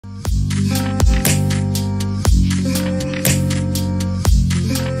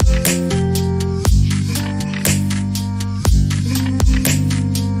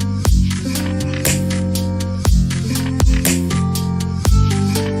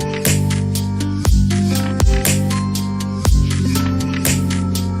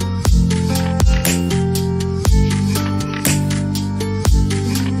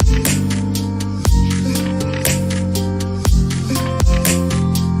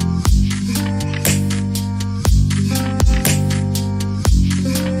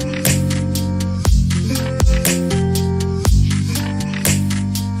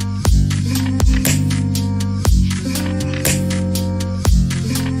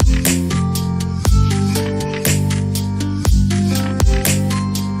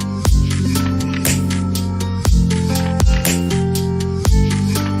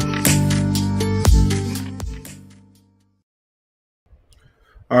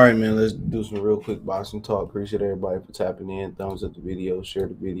right, man. Let's do some real quick boxing talk. Appreciate everybody for tapping in. Thumbs up the video, share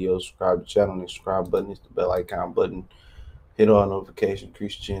the video, subscribe to the channel. And the subscribe button is the bell icon button. Hit all notifications,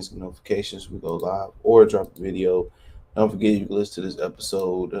 increase your chance of notifications. We go live or drop a video. Don't forget you can listen to this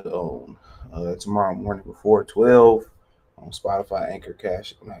episode on tomorrow morning before 12 on Spotify, Anchor,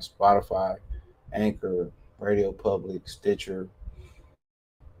 not Spotify, Anchor, Radio Public, Stitcher,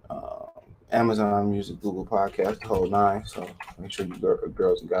 Amazon Music, Google Podcast, the whole nine. So make sure you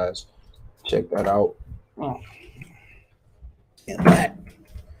girls and guys check that out. Oh, and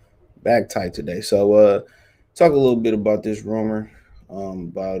back tight today. So talk a little bit about this rumor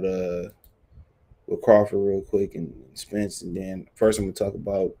about with Crawford real quick and Spence, and then first I'm gonna talk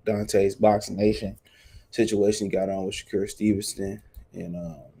about Dante's Boxing Nation situation he got on with Shakur Stevenson, and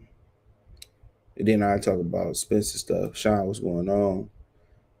then I talk about Spencer stuff. Sean, what's going on?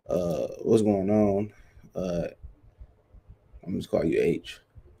 What's going on? I'm just call you H.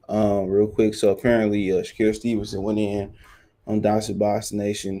 Real quick. So apparently, Shakur Stevenson went in on Dante's Boxing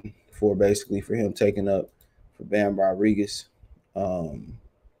Nation for him taking up for Bam Rodriguez. Hold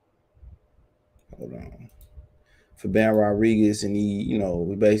on. For Bam Rodriguez, and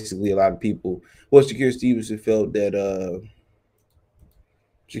we basically a lot of people. Well, Shakur Stevenson felt that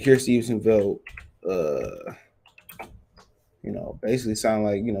basically sound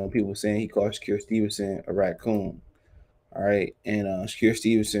like people saying he called Shakur Stevenson a raccoon. All right, and Shakur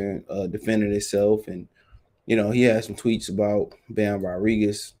Stevenson defended himself, and he had some tweets about Bam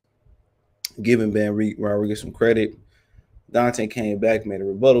Rodriguez, giving Bam Rodriguez some credit. Dante came back, made a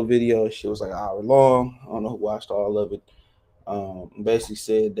rebuttal video. Shit was like an hour long. I don't know who watched all of it. Basically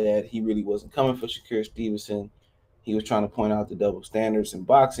said that he really wasn't coming for Shakur Stevenson. He was trying to point out the double standards in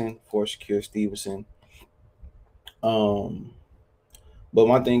boxing for Shakur Stevenson. But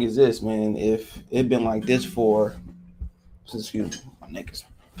my thing is this, man. If it been like this excuse me, my neck is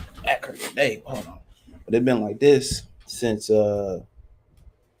back hurt today. Hold on. But it been like this since if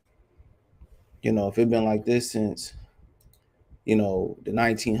it been like this since the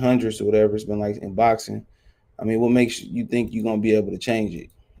 1900s or whatever it's been like in boxing. I mean, what makes you think you're gonna be able to change it?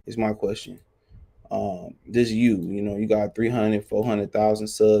 Is my question. This you got 300, 400,000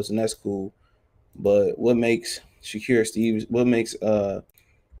 subs, and that's cool. But what makes Shakur Stevens? What makes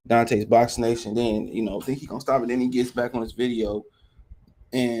Dante's Boxing Nation then think he gonna stop it? Then he gets back on his video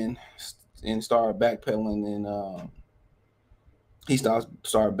and start backpedaling, and he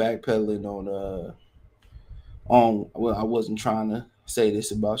started backpedaling on. Well, I wasn't trying to say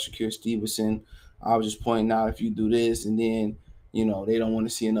this about Shakur Stevenson. I was just pointing out if you do this and then they don't want to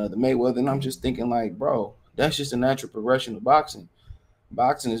see another Mayweather, and I'm just thinking like, bro, that's just a natural progression of boxing.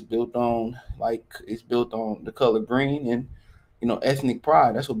 Boxing is built on the color green and ethnic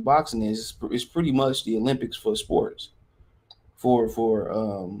pride. That's what boxing is. It's pretty much the Olympics for sports, for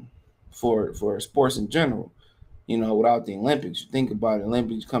sports in general. Without the Olympics, you think about it,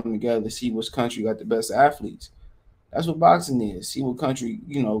 Olympics coming together to see which country got the best athletes. That's what boxing is. See what country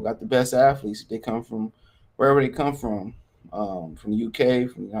got the best athletes. If they come from wherever they come from the UK,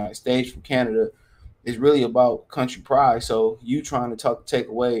 from the United States, from Canada. It's really about country pride. So you trying to take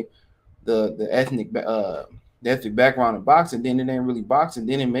away the ethnic background of boxing, then it ain't really boxing.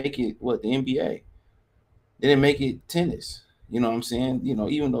 Then it make it what, the NBA. Then it make it tennis. You know what I'm saying?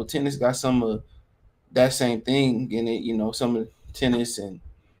 Even though tennis got some of that same thing in it, some of tennis and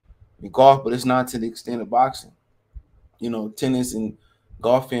golf, but it's not to the extent of boxing. Tennis and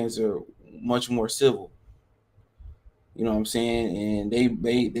golf fans are much more civil. You know what I'm saying? And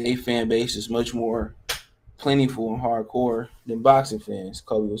they fan base is much more plentiful and hardcore than boxing fans.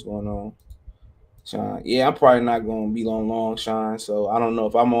 Kobe, what's going on? Sean, yeah, I'm probably not going to be long, Sean. So I don't know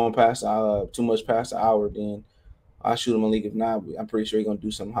if I'm on too much past the hour, then I'll shoot him a league. If not, I'm pretty sure he's going to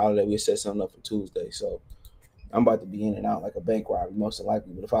do some holiday. We'll set something up for Tuesday. So I'm about to be in and out like a bank robbery, most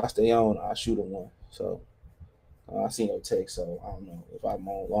likely. But if I stay on, I'll shoot him one. So I seen no text, so I don't know if I'm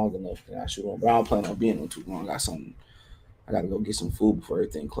on long enough. Then I shoot one. But I don't plan on being on too long. I got to go get some food before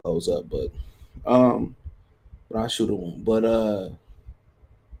everything close up. But I'll shoot a one. But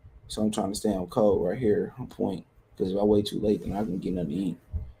so I'm trying to stay on code right here on point, because if I wait too late, then I can get nothing to eat.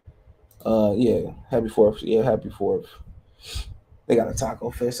 Yeah, happy 4th. Yeah, happy 4th. They got a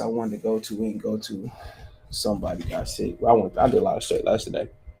taco fest I wanted to go to. We didn't go to. Somebody got sick. I did a lot of shit last day.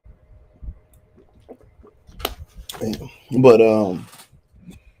 But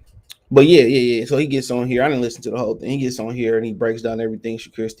yeah. So he gets on here. I didn't listen to the whole thing. He gets on here and he breaks down everything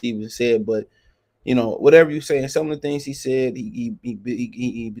Shakur Stevenson said. But whatever you say, and some of the things he said,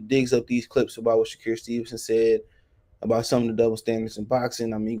 he digs up these clips about what Shakur Stevenson said about some of the double standards in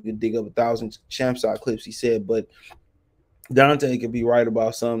boxing. I mean, you could dig up 1,000 champ side clips he said, but Dante could be right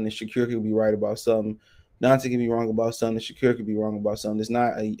about something, and Shakur could be right about something. Dante could be wrong about something, and Shakur could be wrong about something. It's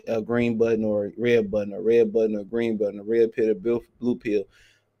not a green button or a red button, or red button or green button, a red pill or blue pill.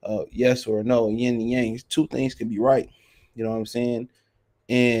 Yes or no, yin and yang. Two things can be right. You know what I'm saying?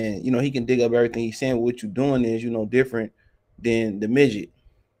 And he can dig up everything he's saying. What you're doing is different than the midget.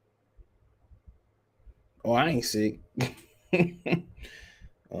 Oh, I ain't sick. I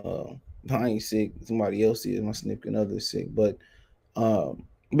ain't sick. Somebody else is. My significant other is sick. Um,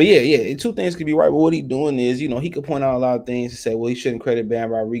 but yeah. Two things could be right. But what he doing is, he could point out a lot of things and say, well, he shouldn't credit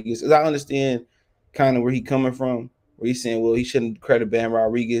Bam Rodriguez. As I understand kind of where he coming from, where he's saying, well, he shouldn't credit Bam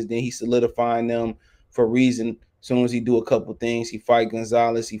Rodriguez. Then he solidifying them for a reason. As soon as he do a couple things, he fight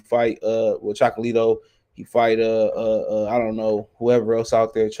Gonzalez, he fight with Chocolito, he fight I don't know, whoever else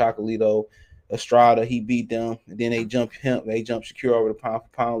out there, Chocolito, Estrada, he beat them, and then they jump Shakur over the pound for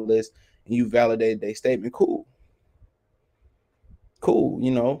pound list, and you validated their statement. Cool.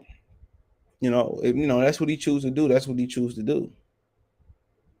 That's what he choose to do. That's what he choose to do.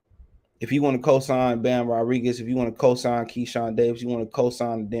 If you want to co-sign Bam Rodriguez, if you want to co-sign Keyshawn Davis, you want to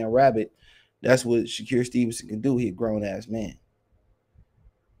co-sign Dan Rabbit, that's what Shakur Stevenson can do. He a grown ass man.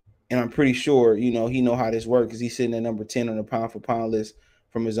 And I'm pretty sure, he know how this works because he's sitting at number 10 on the pound for pound list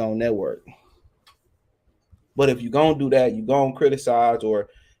from his own network. But if you're going to do that, you're going to criticize, or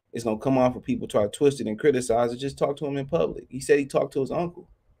it's going to come off for people try to twist it and criticize it, just talk to him in public. He said he talked to his uncle.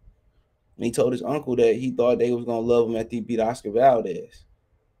 And he told his uncle that he thought they was going to love him after he beat Oscar Valdez.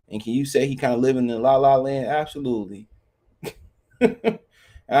 And can you say he kind of living in La La Land? Absolutely.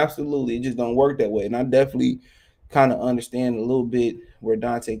 Absolutely. It just don't work that way. And I definitely kind of understand a little bit where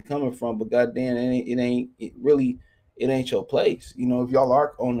Dante coming from, but goddamn, it ain't your place. If y'all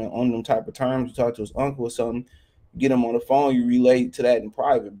are on them type of terms, you talk to his uncle or something, get him on the phone, you relate to that in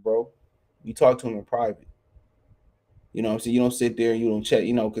private, bro. You talk to him in private. You know what I'm saying? You don't sit there and you don't check,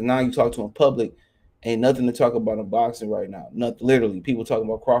 because now you talk to him in public, ain't nothing to talk about in boxing right now. Nothing, literally. People talking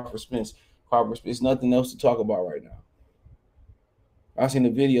about Crawford Spence. Nothing else to talk about right now. I seen the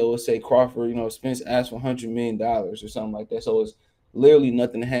video, it say Crawford, Spence asked for $100 million or something like that. So it's literally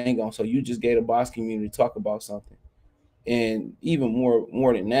nothing to hang on. So you just gave the box community to talk about something. And even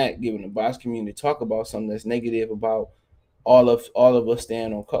more than that, giving the box community to talk about something that's negative about all of us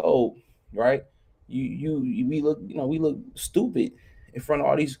staying on code, right? We look stupid in front of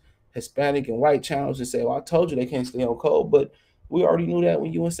all these Hispanic and white channels and say, well, I told you they can't stay on code, but we already knew that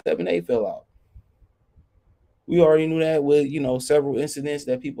when you and 7A fell out. We already knew that with several incidents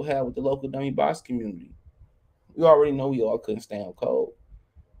that people had with the local dummy box community. We already know we all couldn't stay on code.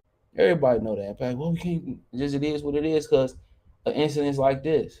 Everybody know that. But well, we can't. Just it is what it is because of incidents like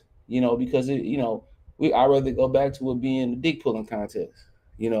this. Because I'd rather go back to it being the dick pulling contest.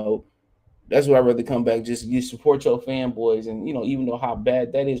 That's what I'd rather come back. Just you support your fanboys, and even though how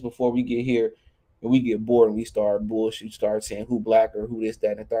bad that is before we get here, and we get bored and we start bullshit, start saying who black or who this,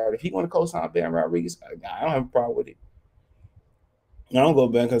 that, and the third. If he want to co-sign Bam Rodriguez, I don't have a problem with it. I don't go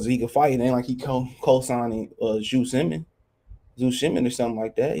back because he can fight. It ain't like he co-signing Zeus Shimon or something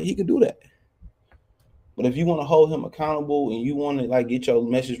like that. He could do that. But if you want to hold him accountable and you want to get your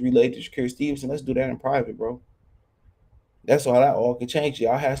message relayed to Shakur Stevenson, let's do that in private, bro. That's all. That all can change.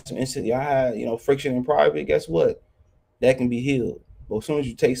 Y'all had some incident. Y'all had friction in private. Guess what? That can be healed. But as soon as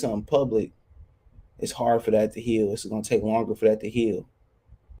you take something public, it's hard for that to heal. It's going to take longer for that to heal.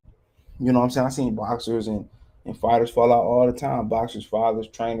 You know what I'm saying? I've seen boxers and fighters fall out all the time. Boxers, fathers,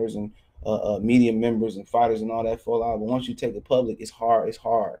 trainers, and media members and fighters and all that fall out. But once you take it public, it's hard. It's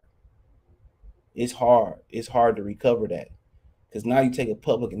hard. It's hard. It's hard to recover that. Because now you take it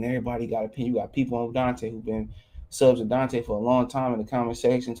public and everybody got opinion. You got people on Dante who've been subs to Dante for a long time in the comment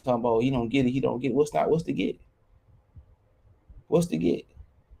section talking about, oh, he don't get it. He don't get it. What's the get? What's the get?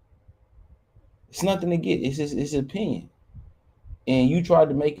 It's nothing to get. It's just it's opinion. And you tried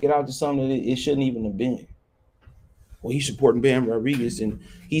to make it out to something that it shouldn't even have been. Well, he's supporting Bam Rodriguez, and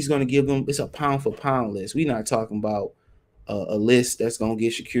he's going to give them. It's a pound for pound list. We're not talking about a list that's going to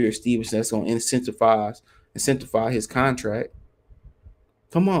get Shakur Stevenson. That's going to incentivize his contract.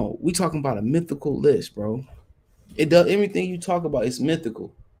 Come on, we talking about a mythical list, bro. It does everything you talk about. It's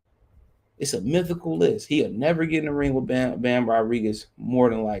mythical. It's a mythical list. He'll never get in the ring with Bam Rodriguez, more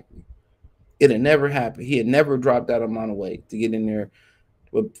than likely. It'll never happen. He had never dropped that amount of weight to get in there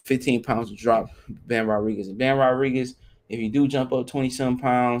with 15 pounds to drop Bam Rodriguez. And Bam Rodriguez, if you do jump up 20-some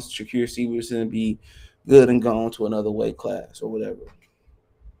pounds, Shakur Stevenson will be good and gone to another weight class or whatever.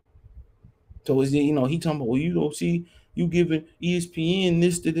 So is he talking about, well, you don't see you giving ESPN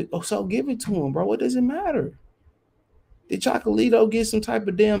this to this. Oh, so give it to him, bro. What does it matter? Did Chocolito get some type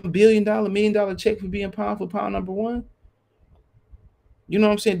of damn $1 billion, $1 million check for being pound for pound number one? You know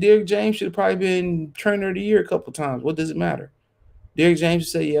what I'm saying? Derrick James should have probably been trainer of the year a couple times. What does it matter? Derrick James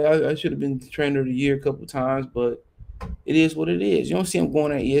should say, yeah, I should have been trainer of the year a couple times, but it is what it is. You don't see him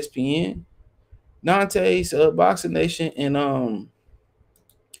going at ESPN. Dante's Boxing Nation and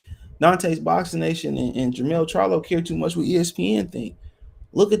Dante's Boxing Nation and Jamel Charlo care too much what ESPN think.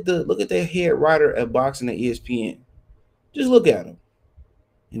 Look at their head writer at boxing at ESPN. Just look at him.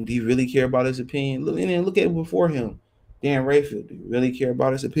 And do you really care about his opinion? Look and then look at it before him. Dan Rayfield, do you really care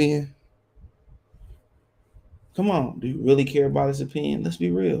about his opinion? Come on, do you really care about his opinion? Let's be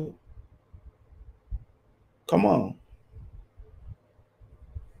real. Come on.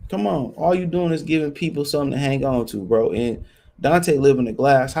 Come on. All you doing is giving people something to hang on to, bro. And Dante live in a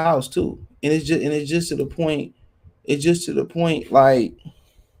glass house too. And it's just to the point, it's just to the point like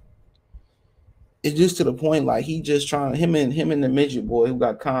it's just to the point like he just trying him and the midget boy who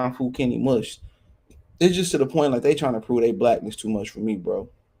got Kung Fu Kenny Mush. It's just to the point like they trying to prove they blackness too much for me, bro.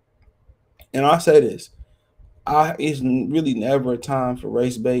 And I say this, it's really never a time for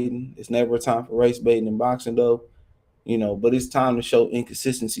race baiting. It's never a time for race baiting in boxing though, but it's time to show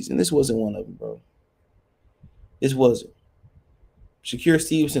inconsistencies. And this wasn't one of them, bro. This wasn't. Shakur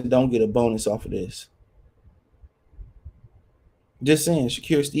Stevenson don't get a bonus off of this. Just saying,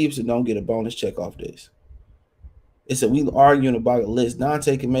 Shakur Stevenson don't get a bonus check off this. It's we arguing about a list.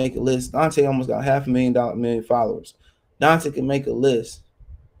 Dante can make a list. Dante almost got $500,000 followers. Dante can make a list,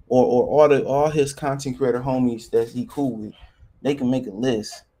 or all his content creator homies that he cool with, they can make a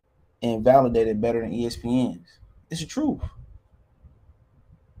list and validate it better than ESPN's. It's the truth.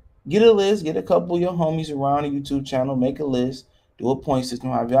 Get a list, get a couple of your homies around the YouTube channel, make a list, do a point system,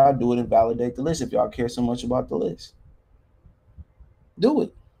 how y'all do it, and validate the list if y'all care so much about the list. Do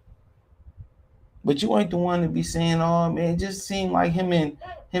it. But you ain't the one to be saying, "Oh man, it just seemed like him and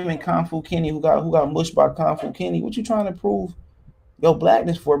Kung Fu Kenny, who got mushed by Kung Fu Kenny." What you trying to prove your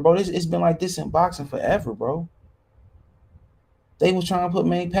blackness for, bro? It's been like this in boxing forever, bro. They was trying to put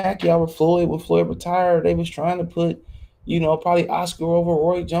Manny Pacquiao with Floyd. When Floyd retired, they was trying to put, probably Oscar over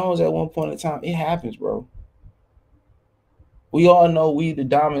Roy Jones at one point in time. It happens, bro. We all know we the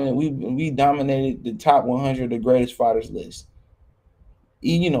dominant. We dominated the top 100 of the greatest fighters list.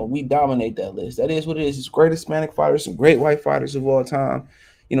 We dominate that list. That is what it is. It's great Hispanic fighters, some great white fighters of all time.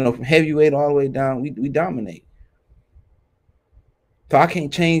 From heavyweight all the way down, we dominate. So I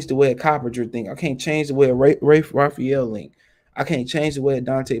can't change the way a Copperger think. I can't change the way a Raphael think. I can't change the way a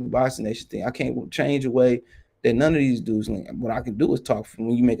Dante Boxing Nation think. I can't change the way that none of these dudes think. What I can do is talk.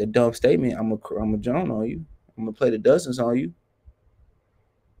 When you make a dumb statement, I'm a Joan on you. I'm gonna play the dozens on you.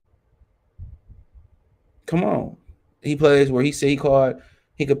 Come on. He plays where he said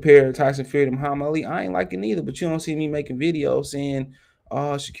he compared Tyson Fury to Muhammad Ali. I ain't liking either, but you don't see me making videos saying,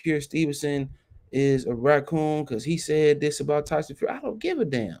 "Oh, Shakur Stevenson is a raccoon because he said this about Tyson Fury." I don't give a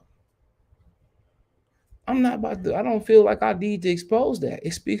damn. I'm not about to. I don't feel like I need to expose that.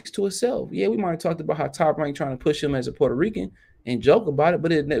 It speaks to itself. Yeah, we might have talked about how Top Rank trying to push him as a Puerto Rican and joke about it,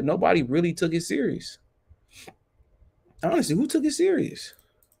 but nobody really took it serious. Honestly, who took it serious?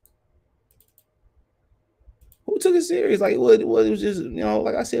 Who took it serious? Like it was just,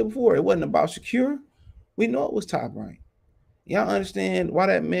 like I said before, it wasn't about Shakur. We know it was Top Rank. Y'all understand why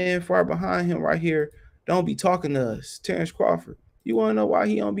that man far behind him right here don't be talking to us, Terrence Crawford. You want to know why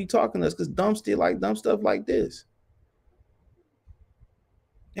he don't be talking to us? Because dumb stuff like this.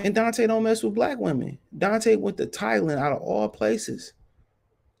 And Dante don't mess with black women. Dante went to Thailand out of all places.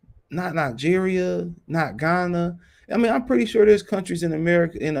 Not Nigeria, not Ghana. I mean, I'm pretty sure there's countries in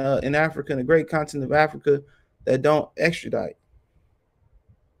America, in Africa, in the great continent of Africa, that don't extradite.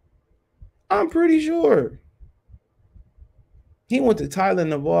 I'm pretty sure. He went to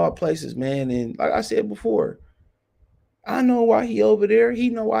Thailand of all places, man. And like I said before, I know why he over there.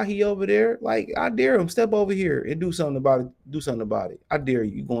 He know why he over there. Like, I dare him, step over here and do something about it. Do something about it. I dare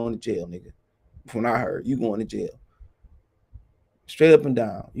you. You going to jail, nigga. From what I heard, you going to jail. Straight up and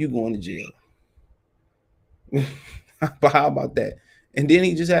down. You going to jail. But how about that? And then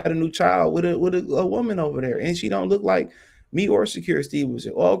he just had a new child with a woman over there, and she don't look like me or Shakur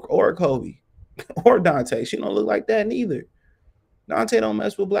Stevenson or Kobe or Dante. She don't look like that neither. Dante don't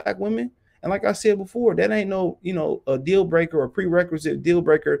mess with black women. And like I said before, that ain't no, a deal breaker or prerequisite deal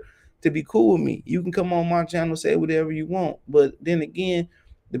breaker to be cool with me. You can come on my channel, say whatever you want. But then again,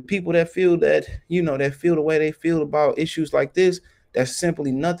 the people that feel that, that feel the way they feel about issues like this, that's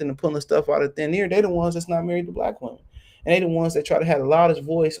simply nothing to pulling stuff out of thin air. They the ones that's not married to black women. And they the ones that try to have the loudest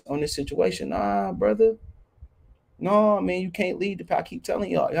voice on this situation. Nah, brother. No, man, you can't lead the pack. I keep telling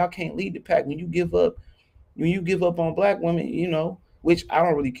y'all can't lead the pack when you give up on black women, which I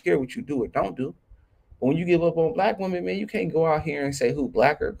don't really care what you do or don't do. But when you give up on black women, man, you can't go out here and say who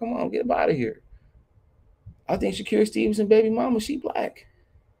blacker. Come on, get up out of here. I think Shakur Stevenson, baby mama, she black.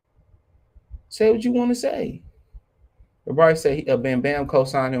 Say what you want to say. Everybody say Bam Bam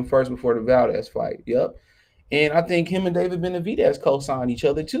co-signed him first before the Valdez fight. Yep. And I think him and David Benavidez co-signed each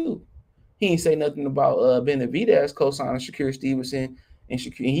other too. He ain't say nothing about Benavidez co-signing Shakur Stevenson and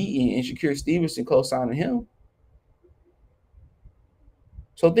Shakur Stevenson co-signing him.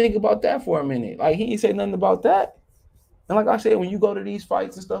 So think about that for a minute. Like he ain't say nothing about that. And like I said, when you go to these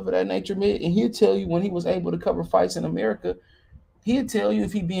fights and stuff of that nature, man, and he'll tell you when he was able to cover fights in America, he'll tell you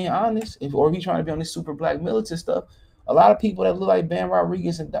if he being honest, or if he trying to be on this super black militant stuff. A lot of people that look like Bam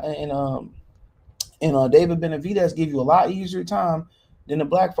Rodriguez and David Benavidez give you a lot easier time than the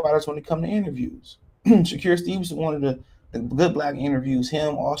black fighters when it come to interviews. Shakur Stevenson, one of the good black interviews,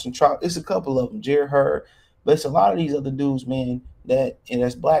 him, Austin Trout, it's a couple of them, Jared Hurd, but it's a lot of these other dudes, man,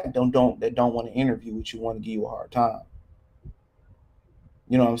 that's black don't want to interview with you, want to give you a hard time.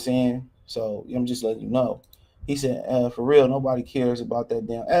 You know what I'm saying? So I'm just letting you know. He said, for real, nobody cares about that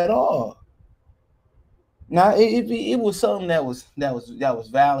damn at all. Now, it was something that was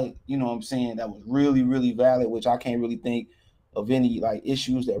valid, you know what I'm saying, that was really, really valid, which I can't really think of any, like,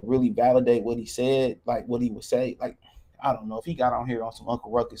 issues that really validate what he said, like, what he would say. Like, I don't know if he got on here on some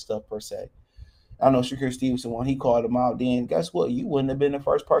Uncle Ruckus stuff, per se. I know Shakur Stevenson, when he called him out, then guess what? You wouldn't have been the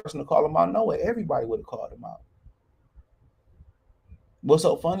first person to call him out. No way. Everybody would have called him out. What's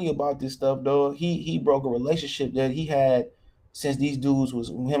so funny about this stuff, though, he broke a relationship that he had since these dudes was,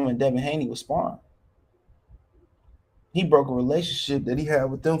 him and Devin Haney was sparring. He broke a relationship that he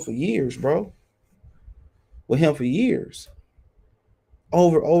had with them for years, bro. With him for years.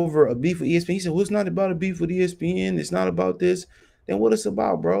 Over a beef with ESPN. He said, well, it's not about a beef with ESPN. It's not about this. Then what it's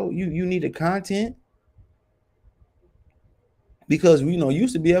about, bro? You need the content. Because, you know,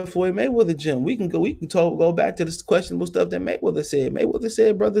 used to be at Floyd Mayweather gym. We can go back to this questionable stuff that Mayweather said. Mayweather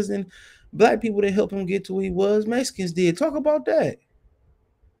said brothers and black people that helped him get to where he was, Mexicans did. Talk about that.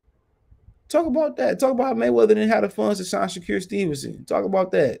 Talk about that. Talk about how Mayweather didn't have the funds to sign Shakur Stevenson. Talk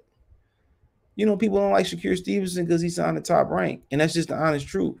about that. You know, people don't like Shakur Stevenson because he signed the top rank. And that's just the honest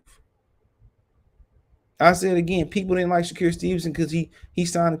truth. I said again, people didn't like Shakur Stevenson because he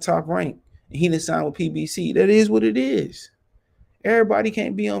signed the top rank. And he didn't sign with PBC. That is what it is. Everybody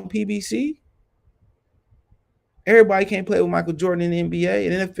can't be on PBC. Everybody can't play with Michael Jordan in the NBA.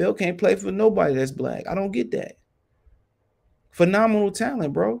 And NFL can't play for nobody that's black. I don't get that. Phenomenal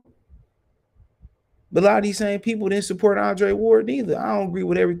talent, bro. But a lot of these same people didn't support Andre Ward neither. I don't agree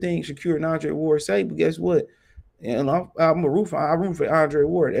with everything Shakur and Andre Ward say, but guess what? And I root for Andre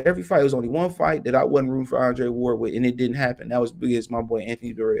Ward. Every fight, was only one fight that I wasn't rooting for Andre Ward with, and it didn't happen. That was against my boy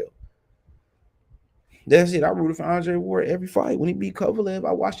Anthony Durrell. That's it. I rooted for Andre Ward every fight. When he beat Kovalev,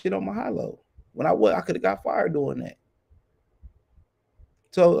 I watched it on my high-low. When I could have got fired doing that.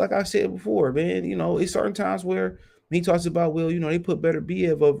 So, like I said before, man, you know, it's certain times where he talks about, well, you know, they put Better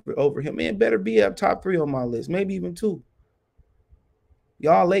Biev over him. Man, Better Biev top 3 on my list, maybe even 2.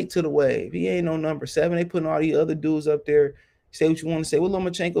 Y'all late to the wave. He ain't no number 7. They putting all these other dudes up there. Say what you want to say. What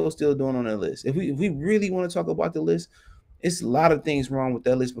Lomachenko still doing on that list? If we really want to talk about the list, it's a lot of things wrong with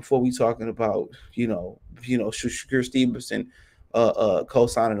that list before we talking about, you know, Shakur Stevenson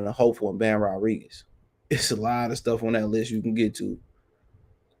co-signing a hopeful and Bam Rodriguez. It's a lot of stuff on that list you can get to.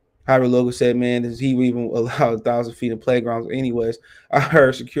 Javier Logan said, man, does he even allow 1,000 feet in playgrounds? Anyways, I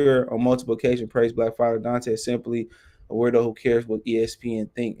heard Shakur on multiple occasions praise Black Fighter Dante simply a weirdo who cares what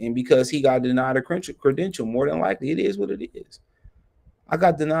ESPN think. And because he got denied a credential, more than likely, it is what it is. I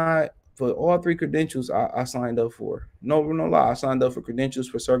got denied for all 3 credentials I signed up for. No lie. I signed up for credentials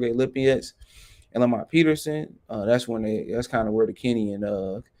for Sergey Lipinets and Lamont Peterson. That's kind of where the Kenny and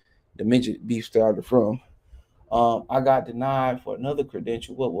the midget beef started from. I got denied for another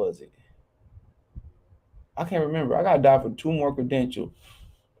credential. What was it? I can't remember. I got denied for 2 more credentials.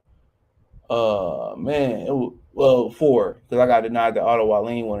 Man, it was 4, because I got denied the Otto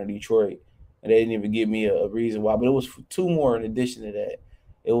Wallin one in Detroit, and they didn't even give me a reason why. But it was 2 more in addition to that.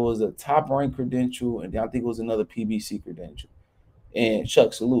 It was a top rank credential, and I think it was another PBC credential. And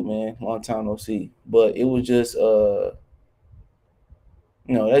Chuck, salute, man. Long time no see. But it was just, you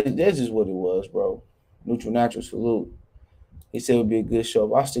know, that's just what it was, bro. Neutral Natural, salute. He said it would be a good show.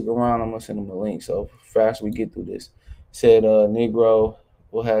 If I stick around, I'm going to send him a link. So fast we get through this. Said Negro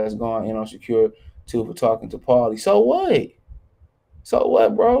has gone in on Shakur too for talking to Paulie. So what? So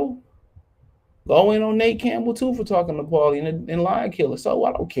what, bro? Go in on Nate Campbell too for talking to Paulie and Lion Killer. So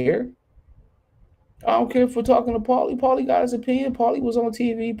I don't care. I don't care for talking to Paulie. Paulie got his opinion. Paulie was on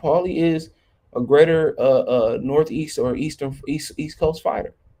TV. Paulie is a greater Northeast or East Coast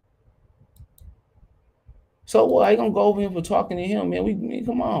fighter. So what? I gonna go over him for talking to him, man.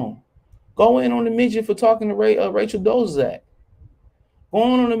 Come on. Go in on the midget for talking to Rachel Dolezal. Go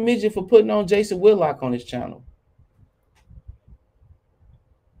on the midget for putting on Jason Whitlock on his channel.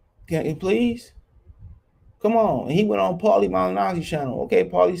 Can you please? Come on. And he went on Paulie Malignaggi's channel. Okay,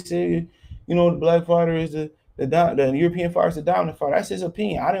 Paulie said, the black fighter is the European fighter is the dominant fighter. That's his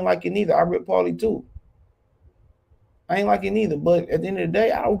opinion. I didn't like it neither. I ripped Paulie too. I ain't like it neither. But at the end of the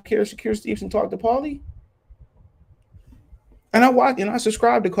day, I don't care if Shakur Stevenson talk to Paulie. And I watch and I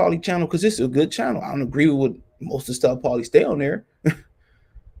subscribe to Paulie channel because it's a good channel. I don't agree with most of the stuff Paulie stay on there.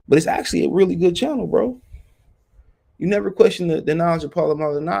 But it's actually a really good channel, bro. You never question the knowledge of Paulie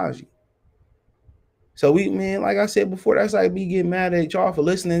Malignaggi. So like I said before, that's like me getting mad at y'all for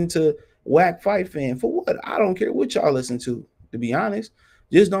listening to whack fight fan. For what? I don't care what y'all listen to be honest.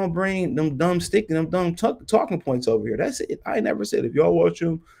 Just don't bring them dumb talking points over here. That's it. I never said if y'all watch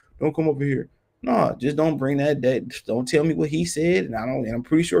him, don't come over here. No, just don't bring that. Don't tell me what he said, and I'm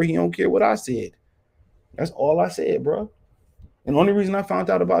pretty sure he don't care what I said. That's all I said, bro. And the only reason I found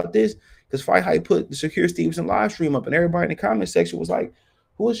out about this because Fight Hype put the Shakur Stevenson live stream up, and everybody in the comment section was like,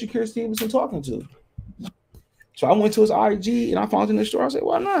 "Who is Shakur Stevenson talking to?" So I went to his IG and I found him in the store. I said,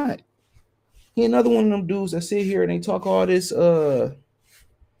 "Why not?" He another one of them dudes that sit here and they talk all this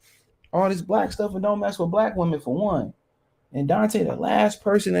black stuff and don't mess with black women for one. And Dante, the last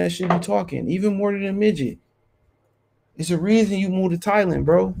person that should be talking, even more than a midget. It's a reason you moved to Thailand,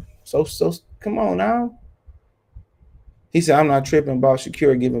 bro. So come on now. He said, I'm not tripping about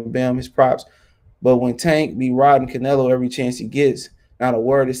Shakur giving Bam his props. But when Tank be riding Canelo every chance he gets, not a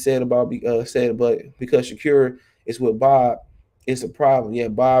word is said but because Shakur is with Bob, it's a problem. Yeah,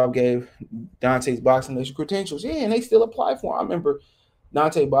 Bob gave Dante's Boxing Nation credentials. Yeah, and they still apply for him. I remember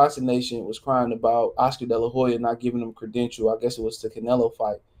Dante Boxing Nation was crying about Oscar De La Hoya not giving him credential. I guess it was the Canelo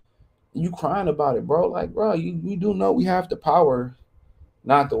fight. You crying about it, bro. Like, bro, you do know we have the power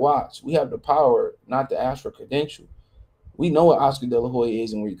not to watch. We have the power not to ask for credential. We know what Oscar De La Hoya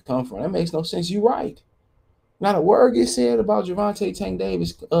is and where you come from. That makes no sense. You're right. Not a word gets said about Gervonta Tank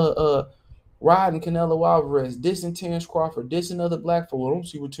Davis riding Canelo Alvarez, dissing Terrence Crawford, dissing other black folk. I don't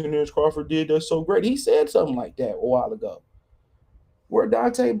see what Terrence Crawford did. That's so great. He said something like that a while ago. Where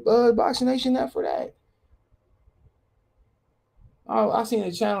Dante Boxing Nation at for that? Oh, I seen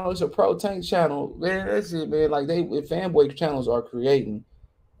a channel. It's a pro tank channel. Man, that's it, man. Like fanboy channels are creating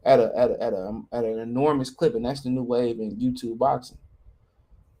at an enormous clip, and that's the new wave in YouTube boxing.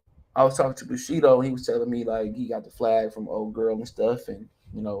 I was talking to Bushido, and he was telling me like he got the flag from old girl and stuff, and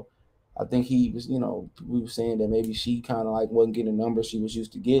I think he was, we were saying that maybe she kind of like wasn't getting the numbers she was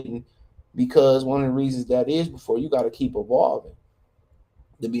used to getting, because one of the reasons that is before you got to keep evolving.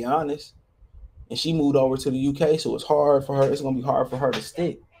 To be honest, and she moved over to the UK, so it's hard for her. It's gonna be hard for her to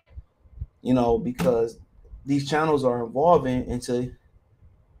stick, because these channels are evolving into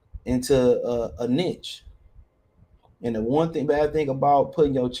a niche. And the one bad thing about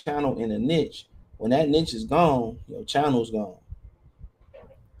putting your channel in a niche, when that niche is gone, your channel's gone.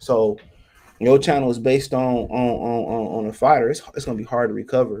 So your channel is based on a fighter. It's gonna be hard to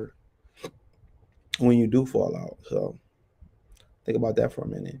recover when you do fall out. So think about that for a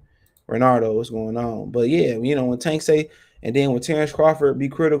minute. Renardo, what's going on? But yeah, when Tank say, and then when Terrence Crawford be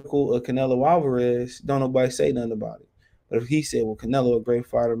critical of Canelo Alvarez, don't nobody say nothing about it. But if he said, well, Canelo a great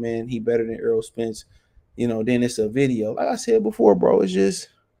fighter, man, he better than Errol Spence, then it's a video. Like I said before, bro, it's just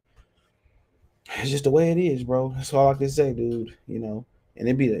the way it is, bro. That's all I can say, dude. And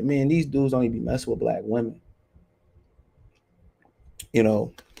it be like, man, these dudes don't even be messing with black women. They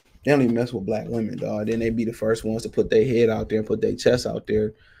don't even mess with black women, dog. Then they be the first ones to put their head out there and put their chest out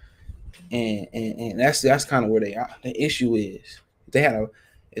there. And that's kind of where the issue is.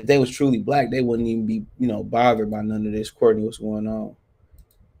 If they was truly black, they wouldn't even be, bothered by none of this. Courtney, what's going on?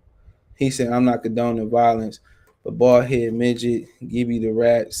 He said, I'm not condoning violence, but bald head midget, Gibby the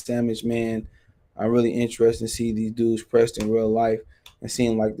rat, sandwich man. I'm really interested to see these dudes pressed in real life and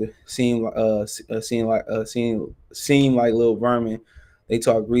seem like little vermin. They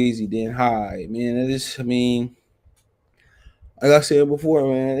talk greasy, then high. Man, like I said before,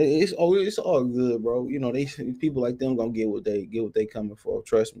 man, it's all good, bro. People like them gonna get what they coming for.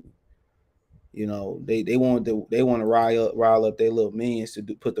 Trust me. They want to rile up their little minions to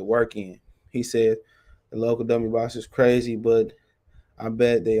put the work in. He said the local dummy boss is crazy, but I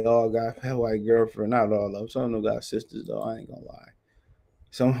bet they all got white girlfriend. Not all of them. Some of them got sisters though. I ain't gonna lie.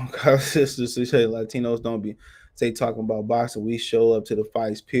 Some of them got sisters. To say Latinos don't be talking about boxing. We show up to the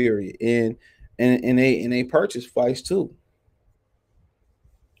fights, period, and they purchase fights too.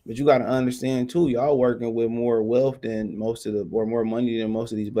 But you got to understand too, y'all working with more wealth than most of the, or more money than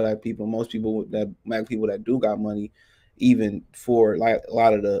most of these black people. Most people that black people that do got money, even for like a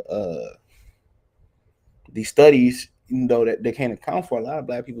lot of these studies, you know, that they can't account for. A lot of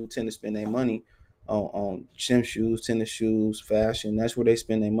black people tend to spend their money on gym shoes, tennis shoes, fashion. That's where they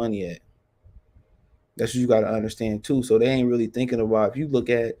spend their money at. That's what you got to understand too. So they ain't really thinking about, if you look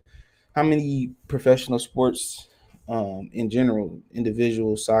at how many professional sports in general,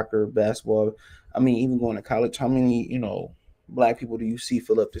 individual soccer, basketball, I mean, even going to college, how many, you know, black people do you see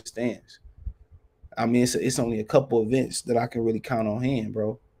fill up the stands? I mean, it's only a couple events that I can really count on hand,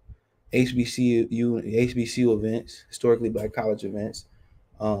 bro. HBCU events, historically black college events,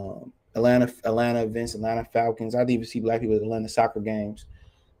 Atlanta events, Atlanta Falcons. I'd even see black people at Atlanta soccer games.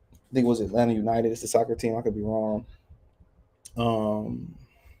 I think it was Atlanta United. It's the soccer team. I could be wrong. Um,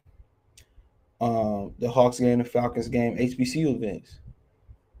 the Hawks game, the Falcons game, HBCU events.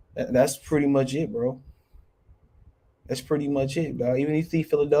 That's pretty much it, bro. That's pretty much it, dog. Even if you see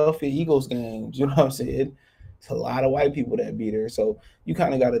Philadelphia Eagles games, you know what I'm saying? It's a lot of white people that be there. So you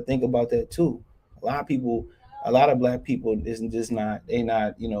kind of got to think about that too. A lot of people, a lot of black people isn't just not, they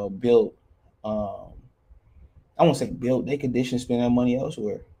not, you know, built. I won't say built, they conditioned to spend that money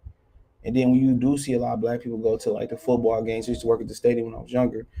elsewhere. And then when you do see a lot of black people go to like the football games, I used to work at the stadium when I was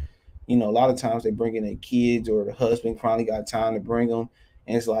younger. You know, a lot of times they bring in their kids, or the husband finally got time to bring them.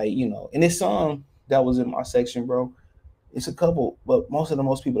 And it's like, you know, and it's some that was in my section, bro. It's a couple, but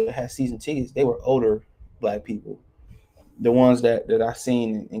most people that had season tickets, they were older black people. The ones that I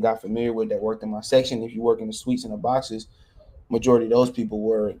seen and got familiar with that worked in my section. If you work in the suites and the boxes, majority of those people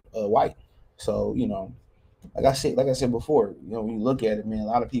were white. So, you know, like I said before, you know, when you look at it, man, a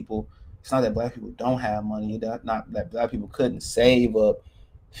lot of people. It's not that black people don't have money. Not that black people couldn't save up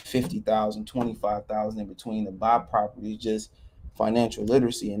 50,000, 25,000 in between to buy property. It's just financial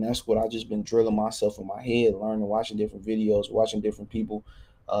literacy, and that's what I just been drilling myself in my head, learning, watching different videos, watching different people,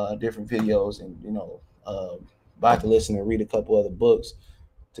 different videos, and you know, about to listen and read a couple other books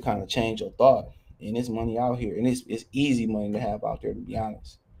to kind of change your thought. And it's money out here, and it's easy money to have out there. To be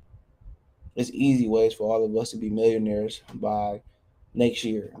honest, it's easy ways for all of us to be millionaires by next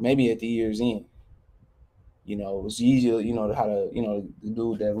year, maybe at the year's end. You know, it's easier, you know, how to, you know, the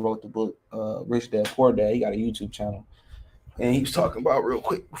dude that wrote the book, Rich Dad Poor Dad, he got a YouTube channel. And he was talking about, real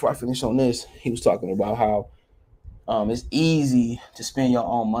quick, before I finish on this, he was talking about how it's easy to spend your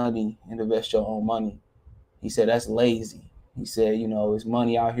own money and invest your own money. He said that's lazy. He said, you know, it's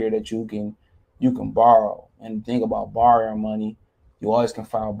money out here that you can borrow. And the thing about borrowing money, you always can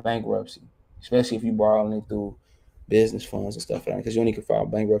file bankruptcy, especially if you borrowing it through business funds and stuff like that, because you only can file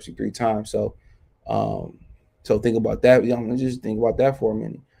bankruptcy 3 times. Um, so think about that. You know, just think about that for a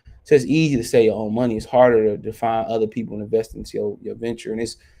minute. So it's easy to say your own money. It's harder to find other people and invest into your venture. And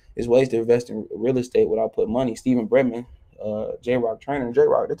it's ways to invest in real estate without putting money. Stephen Bregman, J Rock Trainer, and J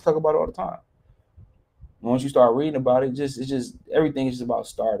Rock, they talk about it all the time. And once you start reading about it, it's just everything is just about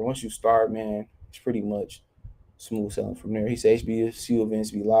starting. Once you start, man, it's pretty much smooth sailing from there. He said HBCU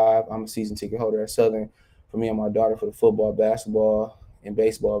events be live. I'm a season ticket holder at Southern for me and my daughter for the football, basketball, and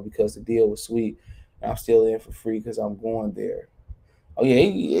baseball because the deal was sweet. And I'm still in for free because I'm going there. Oh yeah,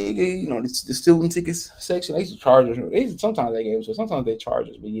 you know, the student tickets section, they used to charge us. Sometimes they gave us, sometimes they charge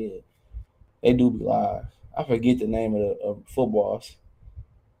us, but yeah, they do be live. I forget the name of footballs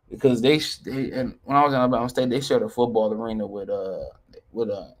because they and when I was in Alabama State, they shared a football arena with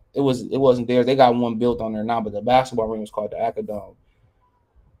it wasn't theirs. They got one built on there now, but the basketball arena was called the Acadome.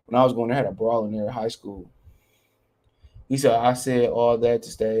 When I was going there, I had a brawl in there in high school. He said, I said all that to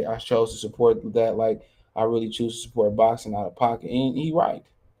say I chose to support that. Like, I really choose to support boxing out of pocket. And he right.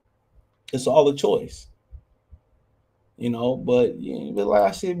 It's all a choice. You know, but, yeah, but like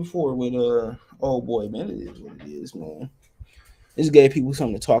I said before with oh boy, man, it is what it is, man. This gave people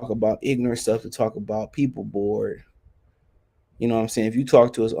something to talk about, ignorant stuff to talk about, people bored. You know what I'm saying? If you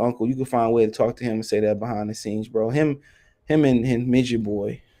talk to his uncle, you can find a way to talk to him and say that behind the scenes, bro. Him and Midget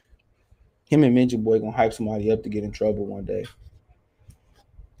Boy. Him and Midget Boy gonna hype somebody up to get in trouble one day.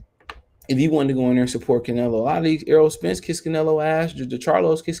 If you wanted to go in there and support Canelo, a lot of these Errol Spence kiss Canelo ass, the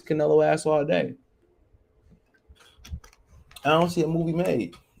Charlos kiss Canelo ass all day. I don't see a movie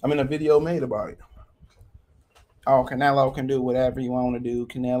made. I mean, a video made about it. Oh, Canelo can do whatever you want to do.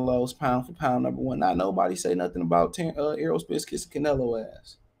 Canelo's pound for pound #1. Not nobody say nothing about Errol Spence kissing Canelo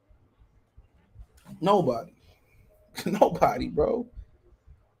ass. Nobody. Nobody, bro.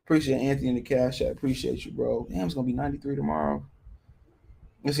 Appreciate Anthony in the cash app. Appreciate you, bro. Damn, it's going to be 93 tomorrow.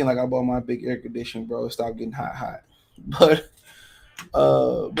 It seems like I bought my big air conditioner, bro. It stopped getting hot. But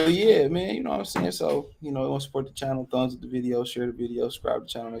But yeah, man, you know what I'm saying. So you know, you want to support the channel, thumbs up the video, share the video, subscribe to the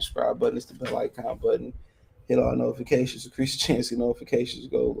channel, subscribe button, it's the bell icon button, hit all notifications, increase the chance of notifications,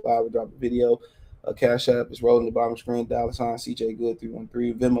 go live and drop a video. Cash App is rolling the bottom screen, $ CJ Good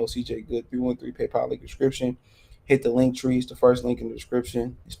 313, Venmo CJ Good 313, PayPal link description. Hit the link tree, it's the first link in the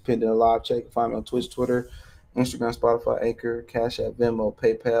description. It's pinned in a live chat. You can find me on Twitch, Twitter, Instagram, Spotify, Anchor, Cash App, Venmo,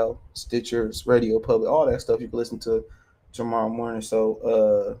 PayPal, Stitcher, Radio Public, all that stuff you can listen to tomorrow morning.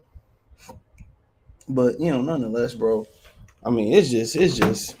 So but you know, nonetheless, bro, I mean, it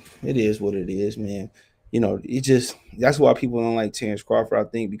is what it is, man. You know, it just that's why people don't like Terrence Crawford. I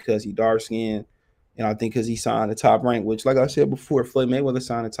think because he dark skinned, and I think because he signed the top rank, which, like I said before, Floyd Mayweather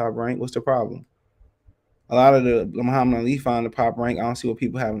signed the top rank. What's the problem? A lot of the Muhammad Ali found the pop rank. I don't see what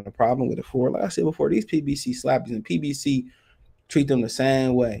people having a problem with it for. Like I said before, these PBC slappies and PBC treat them the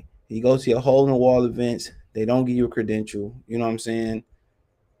same way. You go to your hole in the wall events, they don't give you a credential. You know what I'm saying?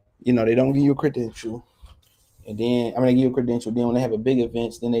 You know, they don't give you a credential. And then they give you a credential. Then when they have a big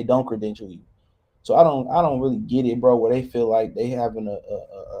events, then they don't credential you. So I don't really get it, bro. Where they feel like they having a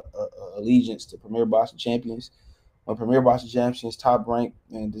allegiance to Premier Boxing Champions, when Premier Boxing Champions top rank,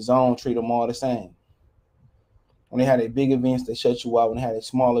 and the zone treat them all the same. When they had a big events, they shut you out. When they had a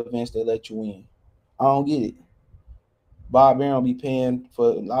small events, they let you in. I don't get it. Bob Arum be paying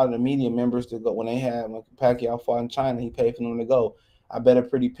for a lot of the media members to go when they had like Pacquiao fought in China. He paid for them to go. I bet a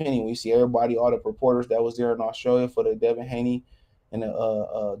pretty penny when you see everybody, all the reporters that was there in Australia for the Devin Haney and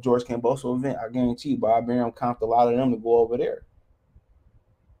the George Camboso event. I guarantee you, Bob Arum comped a lot of them to go over there.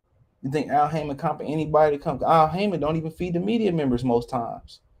 You think Al Heyman comped anybody to come? Al Heyman don't even feed the media members most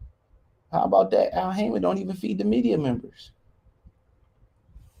times. How about that? Al Heyman don't even feed the media members.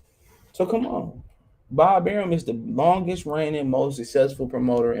 So come on. Bob Arum is the longest reigning, most successful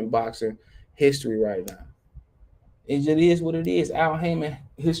promoter in boxing history right now. It just is what it is. Al Heyman,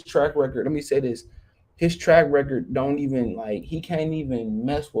 his track record, let me say this. His track record don't even he can't even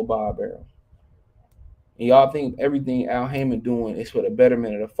mess with Bob Arum. And y'all think everything Al Heyman doing is for the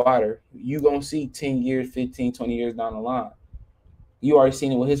betterment of the fighter. You gonna see 10 years, 15, 20 years down the line. You already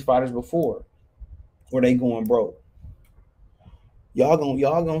seen it with his fighters before, where they going broke. Y'all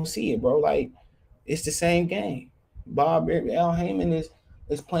gonna see it, bro. Like, it's the same game. Al Heyman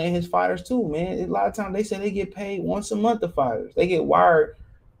is playing his fighters too, man. A lot of times they say they get paid once a month. The fighters, they get wired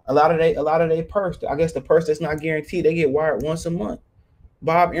a lot of their purse. I guess the purse that's not guaranteed, they get wired once a month.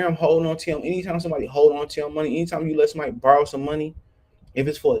 Bob Arum holding on to him. Anytime somebody hold on to him money, anytime you let somebody borrow some money, if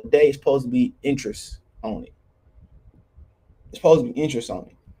it's for a day, it's supposed to be interest on it. It's supposed to be interest on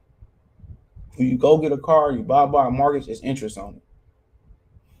it. When you go get a car, you buy a mortgage, it's interest on it.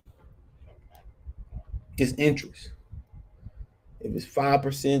 It's interest. If it's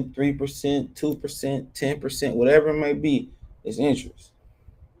 5%, 3%, 2%, 10%, whatever it may be, it's interest.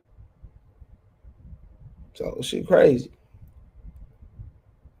 So shit crazy.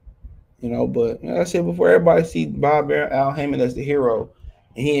 You know, but like I said before, everybody see Bob Al Heyman as the hero,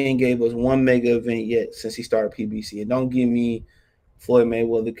 and he ain't gave us one mega event yet since he started PBC. And don't give me Floyd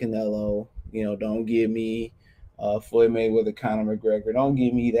Mayweather Canelo. You know, don't give me Floyd Mayweather Conor McGregor. Don't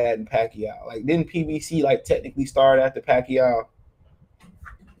give me that and Pacquiao. Like, didn't PBC technically start after Pacquiao?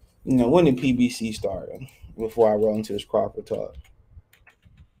 You know, when did PBC start? Before I roll into this Crawford talk,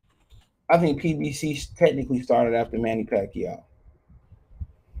 I think PBC technically started after Manny Pacquiao.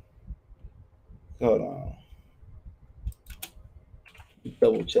 Hold on.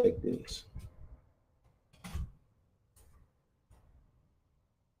 Double check this.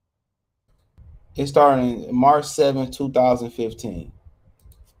 It started in March 7th, 2015.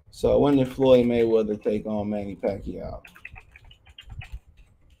 So when did Floyd Mayweather take on Manny Pacquiao?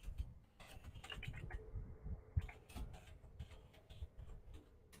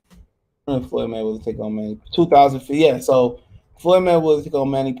 When did Floyd Mayweather take on Manny? 2015. Yeah, so Floyd Mayweather took on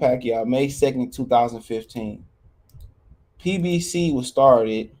Manny Pacquiao May 2nd, 2015. PBC was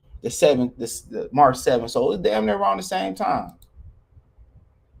started the 7th, the March 7th. So it was damn near around the same time.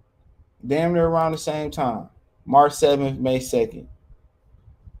 Damn near around the same time. March 7th, May 2nd.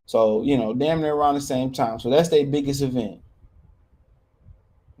 So, you know, damn near around the same time. So that's their biggest event.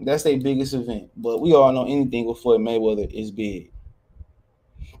 That's their biggest event. But we all know anything with Floyd Mayweather is big.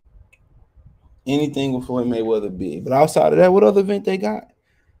 Anything with Floyd Mayweather big. But outside of that, what other event they got?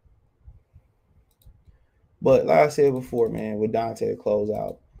 But like I said before, man, with Dante to close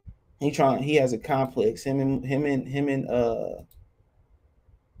out, he has a complex. Him and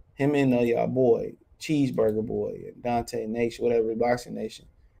y'all boy, Cheeseburger Boy, Dante Nation, whatever, Boxing Nation.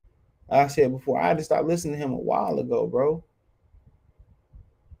 Like I said before, I had to stop listening to him a while ago, bro.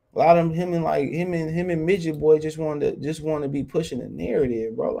 A lot of him and Midget Boy just want to be pushing the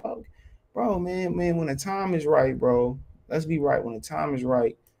narrative, bro. Like, bro, man, when the time is right, bro, let's be right. When the time is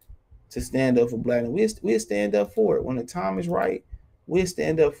right to stand up for black, and we'll stand up for it. When the time is right, we'll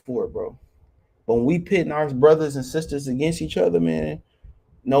stand up for it, bro. But when we pitting our brothers and sisters against each other, man,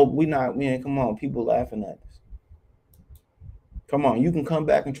 no, we not, man. Come on, people laughing at us. Come on, you can come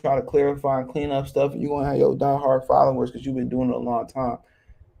back and try to clarify and clean up stuff, and you're gonna have your diehard followers because you've been doing it a long time.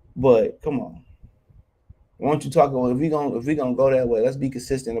 But come on, why don't you talk about if we gonna go that way? Let's be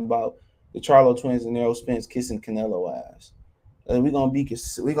consistent about the Charlo twins and Errol Spence kissing Canelo ass. And we gonna be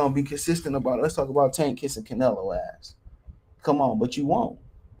consistent about it. Let's talk about Tank kissing Canelo ass. Come on, but you won't.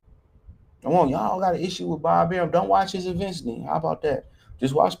 Come on, y'all got an issue with Bob Arum. Don't watch his events then. How about that?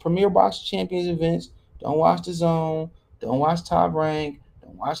 Just watch Premier Boxing Champions events. Don't watch the Zone. Don't watch Top Rank.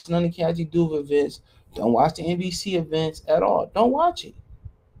 Don't watch none of Kathy Duva events. Don't watch the NBC events at all. Don't watch it.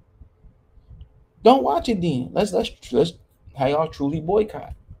 Don't watch it then. Let's how y'all truly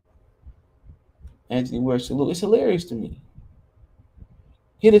boycott. Anthony Ware salute. It's hilarious to me.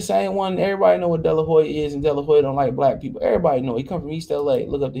 He the same one. Everybody know what De La Hoya is, and De La Hoya don't like black people. Everybody know. He come from East LA.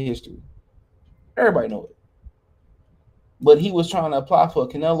 Look up the history. Everybody know it. But he was trying to apply for a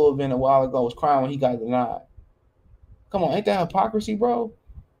Canelo event a while ago. Was crying when he got denied. Come on, ain't that hypocrisy, bro?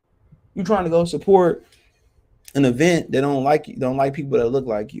 You trying to go support an event that don't like people that look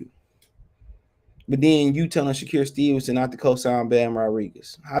like you. But then you telling Shakur Stevenson not to co-sign Bam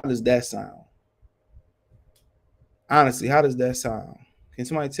Rodriguez. How does that sound? Honestly, how does that sound? Can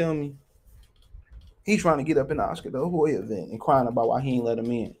somebody tell me? He's trying to get up in the Oscar De La Hoya event and crying about why he ain't let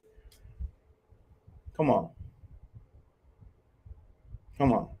him in. Come on.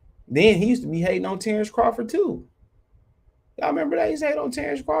 Come on. Then he used to be hating on Terrence Crawford too. Y'all remember that? He used to hate on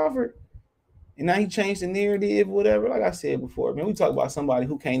Terrence Crawford. And now he changed the narrative, whatever. Like I said before, man, we talk about somebody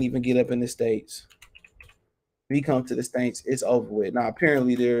who can't even get up in the States. If he comes to the States, it's over with. Now,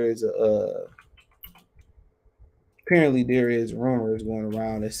 apparently there is rumors going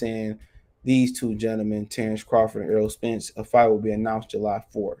around that saying these two gentlemen, Terrence Crawford and Errol Spence, a fight will be announced July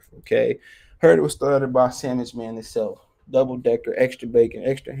 4th. Okay. Heard it was started by Sandwich Man himself. Double decker, extra bacon,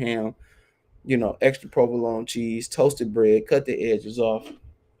 extra ham, extra provolone cheese, toasted bread, cut the edges off,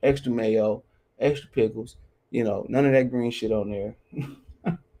 extra mayo, extra pickles, none of that green shit on there.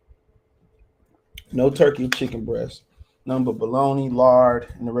 No turkey or chicken breast, none but bologna, lard,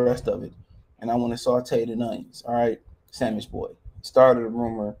 and the rest of it. And I want to saute the onions. All right, Sandwich Boy started a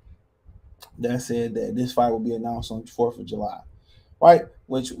rumor that said that this fight will be announced on the 4th of July. Right?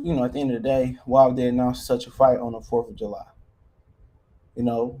 Which, at the end of the day, why would they announce such a fight on the 4th of July?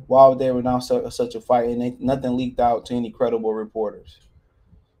 Why would they announce such a fight and nothing leaked out to any credible reporters?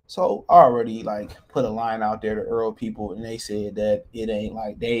 So I already put a line out there to Earl people, and they said that it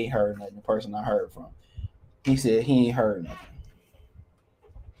ain't they ain't heard nothing. The person I heard from, he said he ain't heard nothing.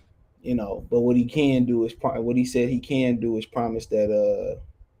 But what he can do is what he said he can do is promise that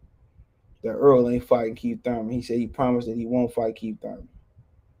Earl ain't fighting Keith Thurman. He said he promised that he won't fight Keith Thurman.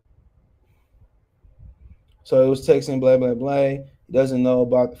 So it was texting blah blah blah. He doesn't know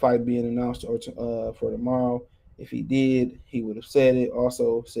about the fight being announced for tomorrow. If he did, he would have said it.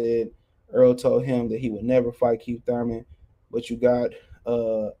 Also said Earl told him that he would never fight Keith Thurman, but you got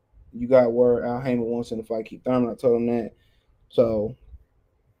word Al Heyman wants him to fight Keith Thurman. I told him that. So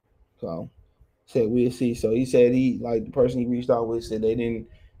said we'll see. So he said the person he reached out with said they didn't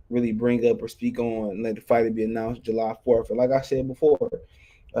really bring up or speak on and let the fight be announced July 4th. And like I said before,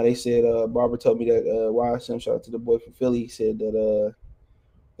 they said Barbara told me that YSM, shout out to the boy from Philly, said that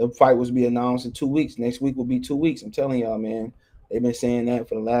the fight was be announced in 2 weeks. Next week will be 2 weeks. I'm telling y'all, man, they've been saying that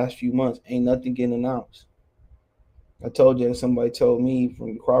for the last few months. Ain't nothing getting announced. I told you that somebody told me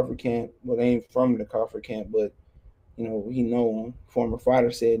from the Crawford camp, well, they ain't from the Crawford camp, but former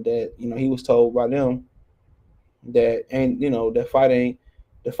fighter said that, he was told by them that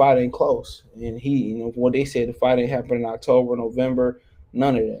the fight ain't close. And he, what they said, the fight ain't happening in October, November,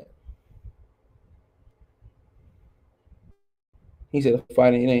 none of that. He said the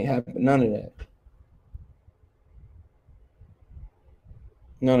fight ain't happening, none of that.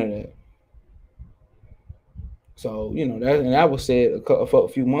 None of that. So, that was said a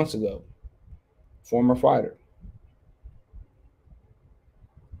few months ago. Former fighter.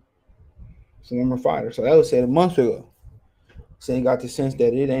 So that was said a month ago. So he got the sense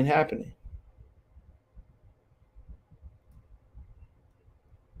that it ain't happening.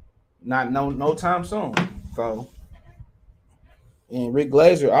 Not no time soon. So, and Rick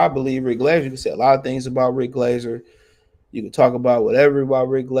Glazer, I believe Rick Glazer, you can say a lot of things about Rick Glazer. You can talk about whatever about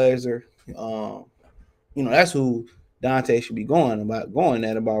Rick Glazer. That's who Dante should be going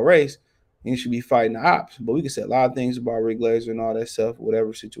about race. He should be fighting the ops. But we can say a lot of things about Rick Glazer and all that stuff,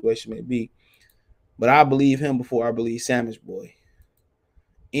 whatever situation may be. But I believe him before I believe Sandwich Boy.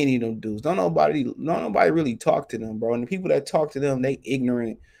 Any of them dudes. Don't nobody really talk to them, bro. And the people that talk to them, they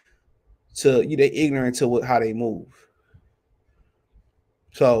ignorant to how they move.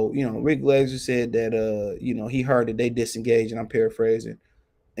 So, Rick Glazer said that he heard that they disengaged, and I'm paraphrasing,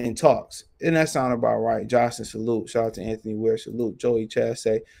 in talks. And that sounded about right. Johnson, salute. Shout out to Anthony Ware, salute. Joey Chaz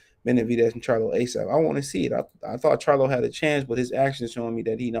say, Benavidez and Charlo ASAP. I want to see it. I thought Charlo had a chance, but his actions showing me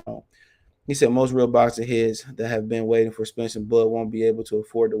that he don't. He said most real boxing heads that have been waiting for Spence and Bud won't be able to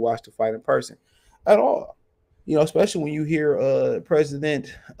afford to watch the fight in person at all. Especially when you hear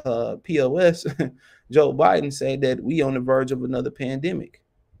President POS Joe Biden say that we on the verge of another pandemic.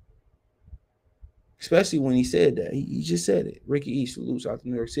 Especially when he said that. He just said it. Ricky E. salutes out to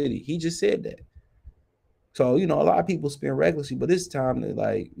New York City. He just said that. So, a lot of people spend recklessly, but it's time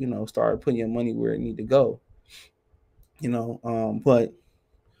to start putting your money where it need to go. But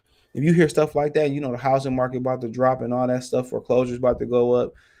if you hear stuff like that, the housing market about to drop and all that stuff, foreclosures about to go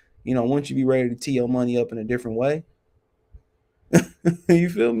up, wouldn't you be ready to tee your money up in a different way? You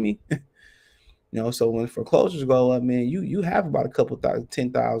feel me? So when foreclosures go up, man, you have about a couple thousand,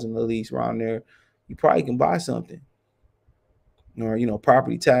 10,000 at least around there. You probably can buy something. Or,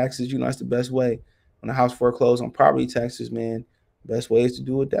 property taxes, that's the best way. When a house foreclosed on property taxes, man, best way is to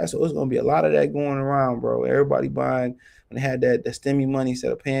do it that. So it's going to be a lot of that going around, bro. Everybody buying, when they had that stimmy money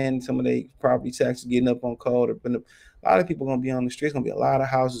instead of paying some of their property taxes, getting up on code. A lot of people are going to be on the streets. Going to be a lot of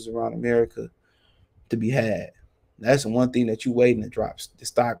houses around America to be had. That's the one thing that you waiting to drop, the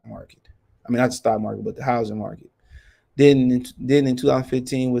stock market. I mean, not the stock market, but the housing market. Then in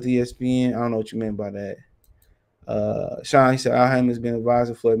 2015 with ESPN, I don't know what you meant by that. Sean, he said Al Haymon has been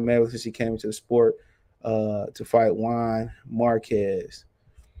advising Floyd Mayweather since he came into the sport to fight Juan Marquez.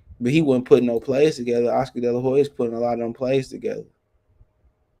 But he wasn't putting no plays together. Oscar De La Hoya is putting a lot of them plays together.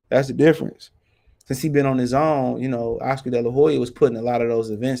 That's the difference. Since he's been on his own, Oscar De La Hoya was putting a lot of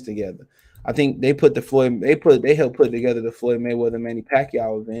those events together. I think they helped put together the Floyd Mayweather Manny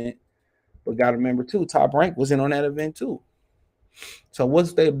Pacquiao event. But gotta remember too, Top Rank was in on that event too. So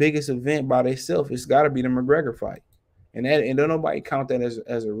what's their biggest event by themselves? It's got to be the McGregor fight, and don't nobody count that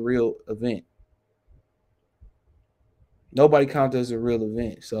as a real event. Nobody count that as a real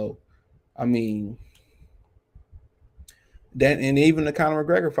event. So, I mean, that and even the Conor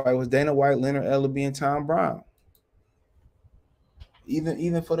McGregor fight was Dana White, Leonard Ellerbe, and Tom Brown.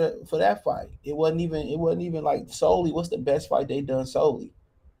 Even for that fight, it wasn't even like solely. What's the best fight they done solely?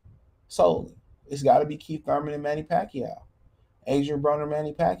 It's got to be Keith Thurman and Manny Pacquiao. Adrian Broner,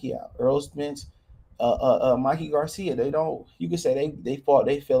 Manny Pacquiao, Earl Spence, Mikey Garcia. You could say they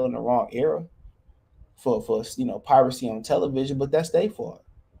fell in the wrong era for piracy on television, but that's their fault.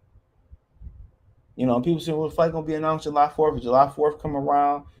 People say, well, the fight gonna be announced July 4th. If July 4th come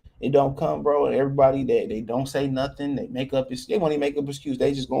around, it don't come, bro. And everybody they don't say nothing. They won't even make up excuse.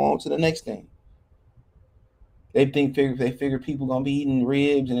 They just go on to the next thing. They figure people gonna be eating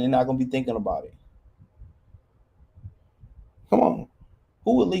ribs and they're not gonna be thinking about it. Come on.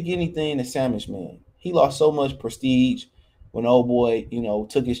 Who would leak anything to Sandwich Man? He lost so much prestige when old boy,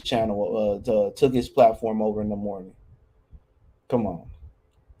 took his channel, took his platform over in the morning. Come on.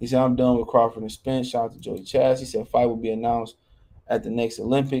 He said, I'm done with Crawford and Spence. Shout out to Joey Chaz. He said, fight will be announced at the next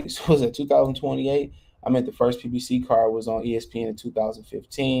Olympics. Was that 2028? I meant the first PBC card was on ESPN in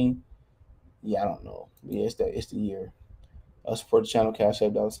 2015. Yeah, I don't know. Yeah, it's the year. Support the channel, Cash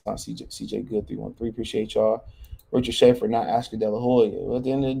App, CJ Good 313. Appreciate y'all. Richard Schaefer, not Oscar De La Hoya. Well, at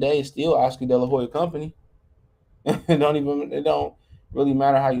the end of the day, it's still Oscar De La Hoya Company. It don't really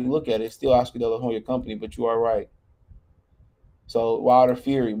matter how you look at it. It's still Oscar De La Hoya Company, but you are right. So Wilder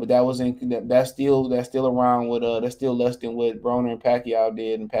Fury, but that's still around with that's still less than what Broner and Pacquiao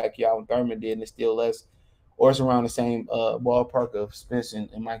did, and Pacquiao and Thurman did, and it's still less, or it's around the same ballpark of Spence and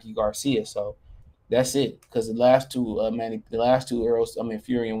Mikey Garcia. So that's it, because the last two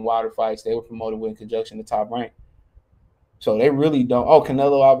Fury and Wilder fights, they were promoted in conjunction to Top Rank. So they really don't. Oh,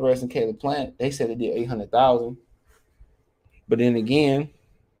 Canelo Alvarez and Caleb Plant, they said it did 800,000. But then again,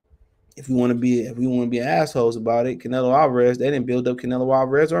 if we want to be assholes about it, Canelo Alvarez, they didn't build up Canelo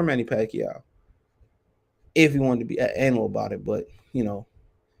Alvarez or Manny Pacquiao. If you wanted to be animal about it, but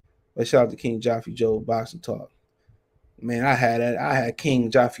let's shout out to King Joffrey Joe Boxing Talk. Man, I had King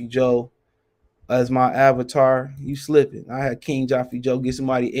Joffrey Joe as my avatar. You slipping. I had King Joffrey Joe get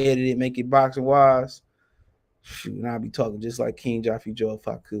somebody edited, make it boxing wise. Shoot, and I'd be talking just like King Joffrey Joe if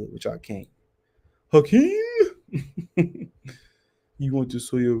I could, which I can't. Hakeem, you want to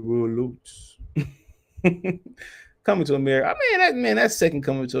show your royal loads? Coming to America. That's second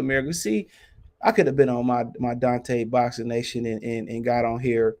coming to America. See, I could have been on my Dante Boxing Nation and got on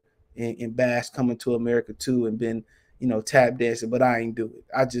here and Bass Coming to America too and been, tap dancing, but I ain't do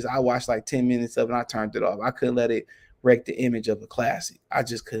it. I watched like 10 minutes of it and I turned it off. I couldn't let it wreck the image of a classic. I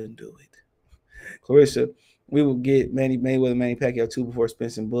just couldn't do it. Clarissa, we will get Manny Pacquiao 2 before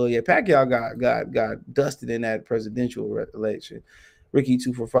Spence and Bull. Yeah, Pacquiao got dusted in that presidential election. Ricky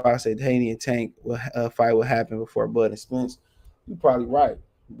 245 said Haney and Tank fight will happen before Bud and Spence. You're probably right.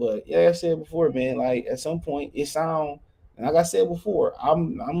 But yeah, I said before, man, like at some point it sound, and like I said before,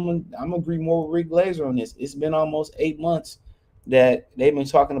 I'm agree more with Rick Glazer on this. It's been almost 8 months that they've been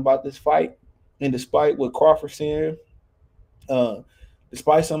talking about this fight, and despite what Crawford said,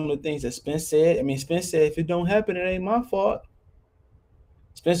 despite some of the things that Spence said, Spence said if it don't happen, it ain't my fault.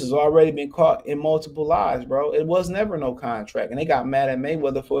 Spence has already been caught in multiple lies, bro. It was never no contract, and they got mad at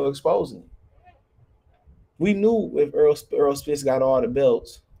Mayweather for exposing it. We knew if Earl Spence got all the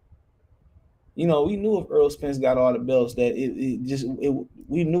belts, we knew if Earl Spence got all the belts that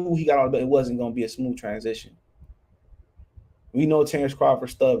we knew he got all the belts. It wasn't going to be a smooth transition. We know Terrence Crawford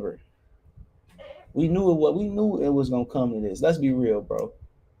stubborn. We knew it was going to come to this. Let's be real, bro.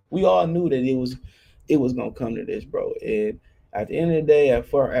 We all knew that it was going to come to this, bro. And at the end of the day,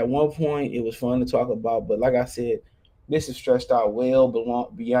 at one point, it was fun to talk about. But like I said, this is stretched out well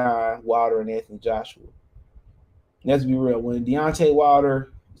beyond Wilder and Anthony Joshua. Let's be real. When Deontay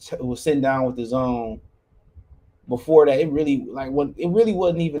Wilder was sitting down with his own, before that, it really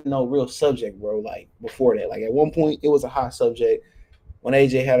wasn't even no real subject, bro. Like before that, like at one point, it was a hot subject. When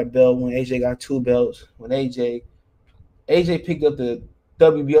AJ had a belt, when AJ got 2 belts, when AJ picked up the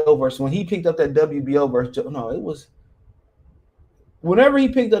WBO versus when he picked up that WBO versus it was whenever he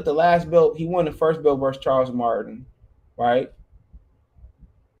picked up the last belt, he won the first belt versus Charles Martin, right?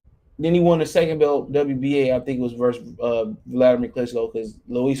 Then he won the second belt WBA, I think it was versus Vladimir Klitschko because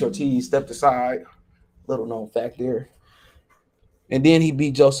Luis Ortiz stepped aside. Little known fact there. And then he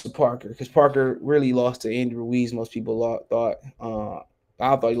beat Joseph Parker because Parker really lost to Andy Ruiz. Most people thought.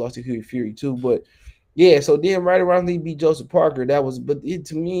 I thought he lost to Huey Fury too, but yeah. So then right around he beat Joseph Parker.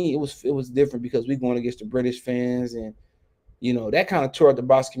 To me it was different because we going against the British fans and that kind of tore up the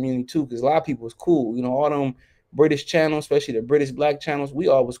box community too because a lot of people was cool. All them British channels, especially the British black channels, we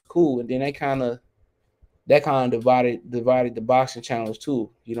all was cool, and then that kind of divided the boxing channels too.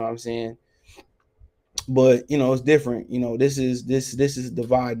 You know what I'm saying? But it's different. This is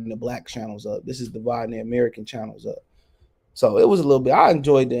dividing the black channels up. This is dividing the American channels up. So it was a little bit. I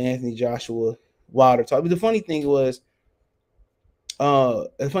enjoyed the Anthony Joshua Wilder talk. But the funny thing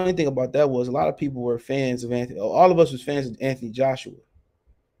about that was a lot of people were fans of Anthony. All of us was fans of Anthony Joshua.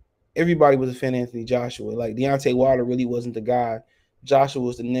 Everybody was a fan of Anthony Joshua. Like Deontay Wilder really wasn't the guy. Joshua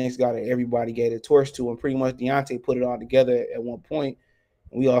was the next guy that everybody gave a torch to, and pretty much Deontay put it all together at one point,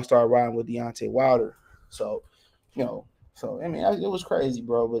 and we all started riding with Deontay Wilder. So, it was crazy,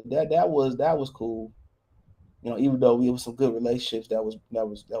 bro. But that was cool. Even though we was some good relationships that was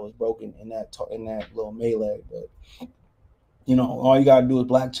broken in that little melee. But all you gotta do is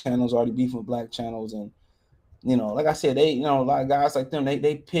black channels already beefing with black channels, and like I said, they a lot of guys like them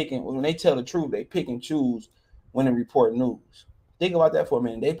they pick and when they tell the truth, they pick and choose when they report news. Think about that for a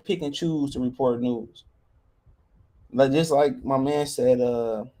minute. They pick and choose to report news. But just like my man said,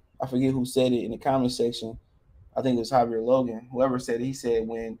 I forget who said it in the comment section. I think it was Javier Logan. Whoever said it, he said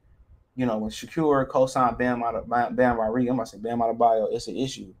when Shakur co-signed Bam Rodriguez, I'm about to say Bam Adebayo, it's an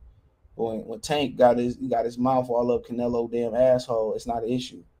issue. But when Tank got his mouth all up Canelo damn asshole, it's not an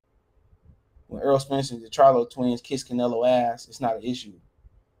issue. When Earl Spence and the Charlo twins kiss Canelo ass, it's not an issue.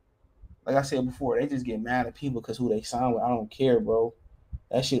 Like I said before, they just get mad at people because who they sign with. I don't care, bro.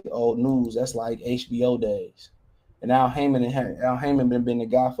 That shit old news. That's like HBO days. And Al Heyman been the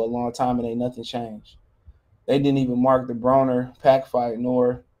guy for a long time, and ain't nothing changed. They didn't even mark the Broner Pac fight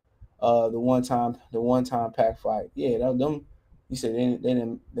nor the one time Pac fight. Yeah, them. You said they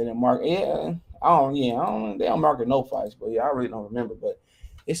didn't mark. Yeah, I don't. They don't market no fights, but yeah, I really don't remember. But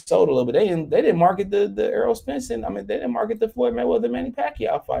it's sold a little bit. They didn't market the Errol Spence. They didn't market the Floyd Mayweather Manny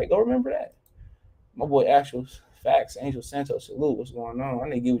Pacquiao fight. Go remember that. My boy, actual facts. Angel Santos, salute. What's going on? I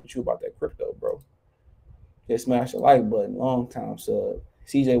need to get with you about that crypto, bro. Just smash the like button. Long time sub.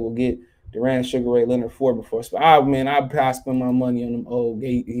 CJ will get Durant, Sugar Ray Leonard 4 before. I spend my money on them old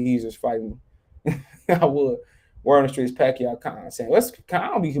geezers fighting. I would. Word on the streets, Pacquiao, Khan saying, I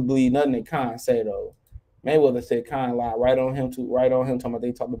don't believe nothing that Khan say though. Mayweather said Khan lied right on him, talking about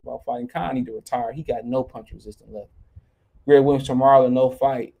they talking about fighting. Khan need to retire. He got no punch resistant left. Greg Williams tomorrow, no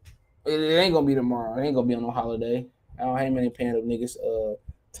fight. It ain't gonna be tomorrow. It ain't gonna be on no holiday. I don't have many paying them niggas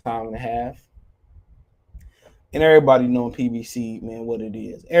time and a half. And everybody know PBC, man, what it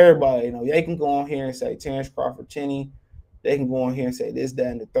is. Everybody know. They can go on here and say Terrence Crawford, Cheney. They can go on here and say this, that,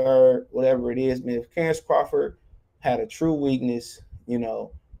 and the third, whatever it is, man. If Terrence Crawford had a true weakness,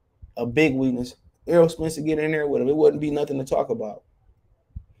 a big weakness, Errol Spence would get in there with him. It wouldn't be nothing to talk about.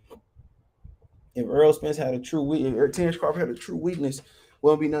 If Errol Spence had a true weakness, or Terrence Crawford had a true weakness,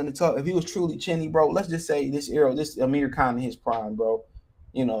 wouldn't be nothing to talk. If he was truly Cheney, bro, let's just say this Amir Khan in his prime, bro.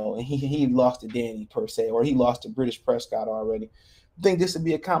 And he lost to Danny per se, or he lost to British Prescott already. I think this would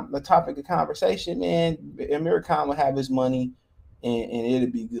be a topic of conversation, man. Amir Khan would have his money, and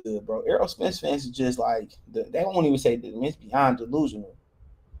it'd be good, bro. Errol Spence fans is just like they won't even say that it's beyond delusional.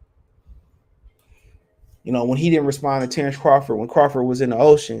 When he didn't respond to Terrence Crawford, when Crawford was in the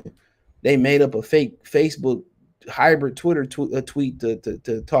ocean, they made up a fake Facebook hybrid Twitter tweet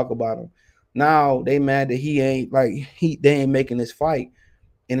to talk about him. Now they mad that they ain't making this fight,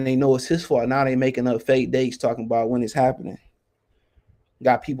 and they know it's his fault. Now they making up fake dates talking about when it's happening.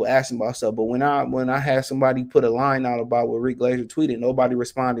 Got people asking about stuff, but when I had somebody put a line out about what Rick Glazer tweeted, nobody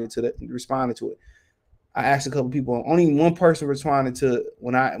responded to it. I asked a couple people. Only one person responded to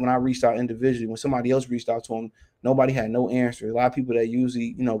when I reached out individually. When somebody else reached out to him, nobody had no answers. A lot of people that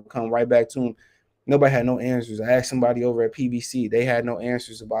usually come right back to him, nobody had no answers. I asked somebody over at PBC, they had no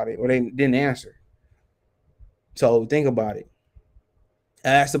answers about it, or they didn't answer. So think about it. I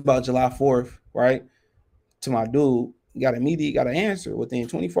asked about July 4th, right? To my dude, got an answer within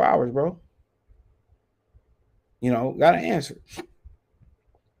 24 hours, bro. Got an answer.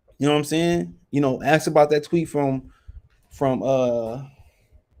 You know what I'm saying? Ask about that tweet from Rick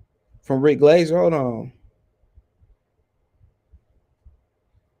Glazer. Hold on.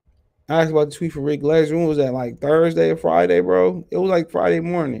 I asked about the tweet from Rick Glazer. When was that? Like Thursday or Friday, bro? It was like Friday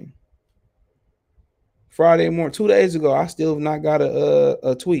morning. 2 days ago. I still have not got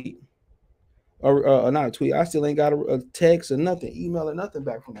a tweet. Or not a tweet. I still ain't got a text or nothing, email or nothing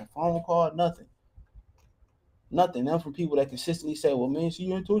back from that phone call, nothing. Nothing. None from people that consistently say, well, man, see,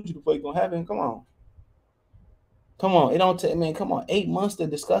 you ain't told you the fight gonna happen. Come on. It don't take, man, come on. 8 months to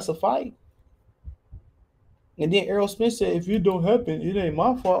discuss a fight. And then Errol Spence said, if it don't happen, it ain't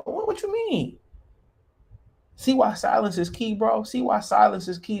my fault. What you mean? See why silence is key, bro? See why silence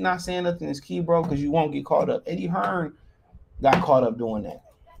is key? Not saying nothing is key, bro, because you won't get caught up. Eddie Hearn got caught up doing that.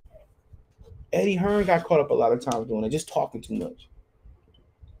 Eddie Hearn got caught up a lot of times doing that, just talking too much.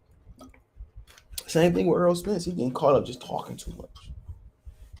 Same thing with Errol Spence. He getting caught up just talking too much.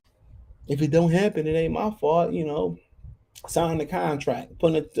 If it don't happen, it ain't my fault. Sign the contract.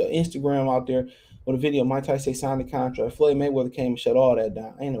 Putting the Instagram out there with a video. Mike Tyson say sign the contract. Floyd Mayweather came and shut all that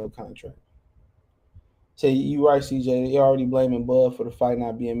down. Ain't no contract. Say you right, CJ. They already blaming Bud for the fight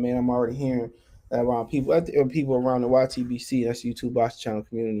not being made. I'm already hearing that around people around the YTBC. That's the YouTube boxing channel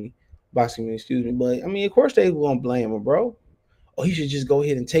community. Boxing community, excuse me. But I mean, of course they won't blame him, bro. Oh, he should just go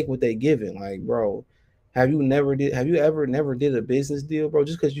ahead and take what they giving. Like, bro, have you ever never did a business deal, bro?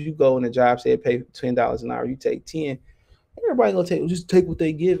 Just because you go in a job, say pay $10 an hour, you take 10. Everybody gonna take what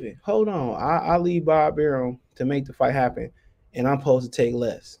they giving. Hold on, I leave Bob Arum to make the fight happen, and I'm supposed to take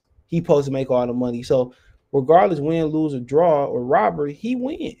less. He supposed to make all the money. So regardless, win, lose, or draw, or robbery, he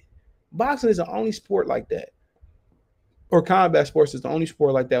win. Boxing is the only sport like that, or combat sports is the only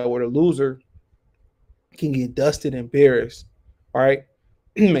sport like that where the loser can get dusted, embarrassed, all right,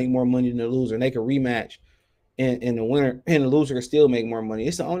 make more money than the loser, and they can rematch, and the winner and the loser can still make more money.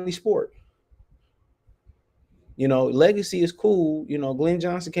 It's the only sport. Legacy is cool. Glenn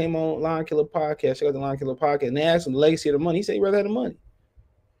Johnson came on Line Killer Podcast. Check out the Line Killer Podcast. And they asked him the legacy of the money. He said he'd rather have the money.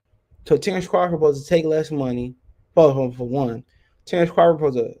 So Terrence Crawford supposed to take less money. For one, Terrence Crawford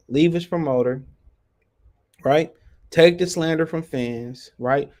supposed to leave his promoter, right? Take the slander from fans,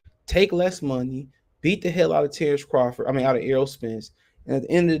 right? Take less money. Beat the hell out of out of Errol Spence. And at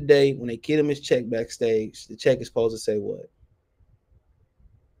the end of the day, when they get him his check backstage, the check is supposed to say what?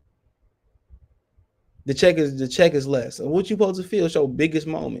 The check is less. And what you supposed to feel is your biggest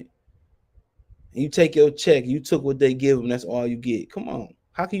moment. And you take your check, you took what they give them, that's all you get. Come on.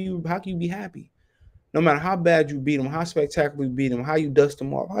 How can you be happy? No matter how bad you beat them, how spectacular you beat them, how you dust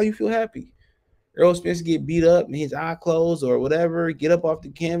them off, how you feel happy? Errol Spence get beat up and his eye closed or whatever, get up off the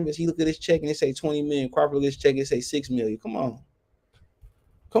canvas, he look at his check and they say 20 million. Crawford look at his check and say 6 million. Come on.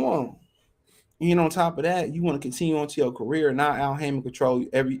 And on top of that, you want to continue on to your career, not Al Heyman control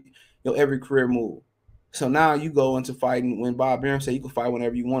every career move. So now you go into fighting when Bob Arum said you can fight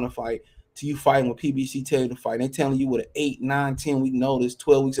whenever you want to fight, to you fighting when PBC tell you to fight. They telling you with an 8, 9, 10 week notice,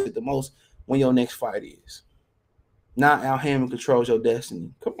 12 weeks at the most, when your next fight is. Not Al Heyman controls your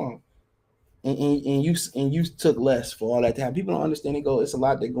destiny. Come on. And you took less for all that to happen. People don't understand it. It's a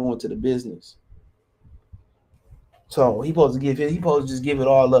lot that go into the business. So he supposed to just give it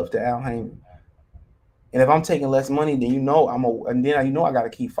all up to Al Heyman. And if I'm taking less money, then I gotta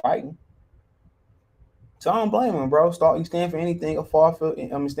keep fighting. So I don't blame him, bro. You stand for anything or fall for.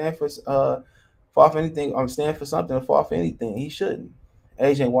 Stand for fall for anything. Stand for something or fall for anything. He shouldn't.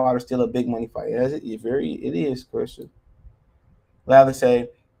 AJ Water's still a big money fight. It is, Christian. Lather say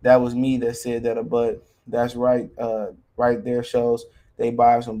that was me that said that, but that's right. Right there shows they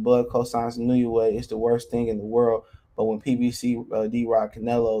buy some blood cosigns the new way. It's the worst thing in the world. But when PBC, D-Rock,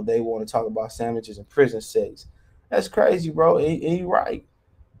 Canelo, they want to talk about sandwiches and prison sex. That's crazy, bro. And you right.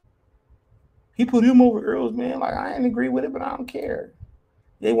 He put him over Earls, man. Like, I ain't agree with it, but I don't care.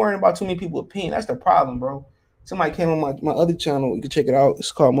 They worrying about too many people opinion. That's the problem, bro. Somebody came on my other channel. You can check it out.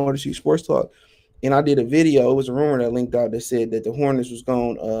 It's called Motor City Sports Talk. And I did a video. It was a rumor that linked out that said that the Hornets was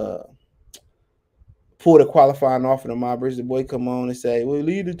going to pull the qualifying offer to my Bridge. The boy come on and say, well,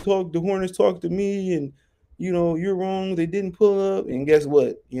 the Hornets talk to me, and, you're wrong. They didn't pull up. And guess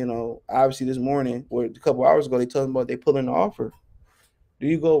what? Obviously this morning, or a couple hours ago, they told them about they pulling the offer. Do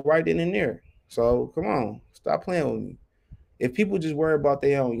you go right in and there? So come on, stop playing with me. If people just worry about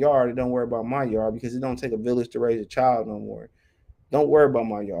their own yard, they don't worry about my yard, because it don't take a village to raise a child no more. Don't worry about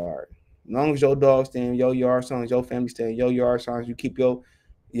my yard. As long as your dog stay in your yard, as long as your family stay in your yard, as long as you keep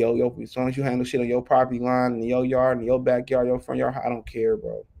as long as you handle shit on your property line, in your yard, in your backyard, your front yard, I don't care,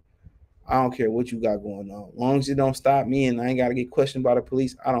 bro. I don't care what you got going on. As long as it don't stop me and I ain't got to get questioned by the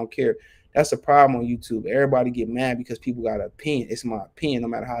police, I don't care. That's a problem on YouTube. Everybody get mad because people got an opinion. It's my opinion. No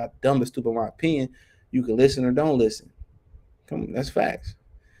matter how dumb or stupid my opinion, you can listen or don't listen. Come on, that's facts.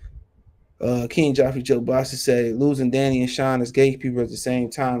 King Joffrey Joe Bossa say losing Danny and Sean as gatekeepers at the same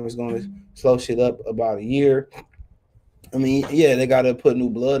time is going to slow shit up about a year. I mean, yeah, they got to put new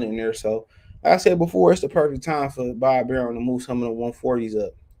blood in there. So, like I said before, it's the perfect time for Bob Barron to move some of the 140s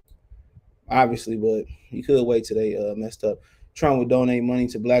up. Obviously, but he could wait till they messed up. Trump would donate money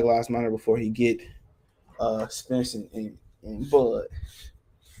to Black Lives Matter before he get Spence and Bud.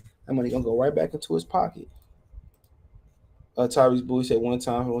 That money gonna go right back into his pocket. Tyrese Bowie said one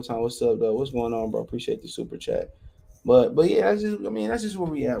time, what's up, though? What's going on, bro? Appreciate the super chat. But yeah, that's just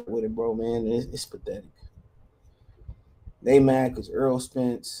where we at with it, bro, man. It's pathetic. They mad because Earl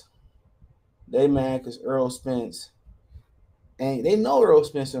Spence. And they know Earl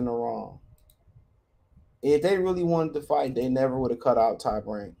Spence in the wrong. If they really wanted to fight, they never would have cut out Top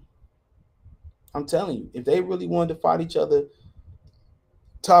Rank. I'm telling you, if they really wanted to fight each other,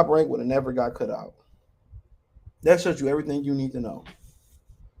 Top Rank would have never got cut out. That shows you everything you need to know.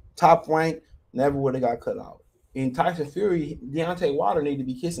 Top Rank never would have got cut out. In Tyson Fury, Deontay Wilder need to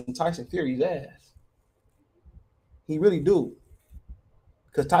be kissing Tyson Fury's ass. He really do.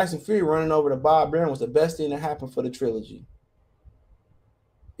 Because Tyson Fury running over to Bob Barron was the best thing that happened for the trilogy.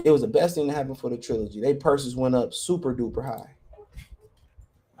 It was the best thing that happened for the trilogy. They purses went up super duper high.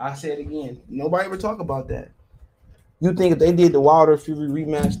 I say it again. Nobody ever talk about that. You think if they did the Wilder Fury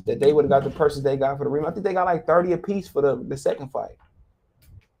rematch that they would have got the purses they got for the rematch? I think they got like 30 apiece for the second fight.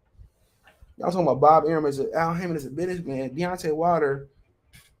 Y'all talking about Bob Arum Al Heyman as a businessman. Deontay Wilder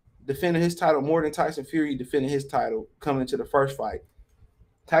defending his title more than Tyson Fury defending his title coming into the first fight.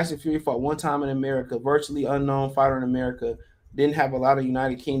 Tyson Fury fought one time in America, virtually unknown fighter in America. Didn't have a lot of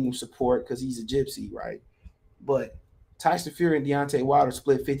United Kingdom support because he's a gypsy, right? But Tyson Fury and Deontay Wilder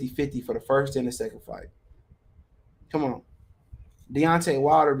split 50-50 for the first and the second fight. Come on. Deontay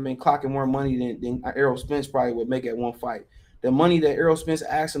Wilder been clocking more money than Errol Spence probably would make at one fight. The money that Errol Spence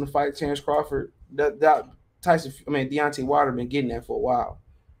asked him to fight Terrence Crawford, Deontay Wilder been getting that for a while.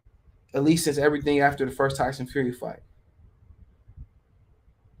 At least since everything after the first Tyson Fury fight.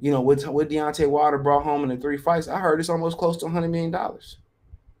 What Deontay Wilder brought home in the 3 fights, I heard it's almost close to $100 million.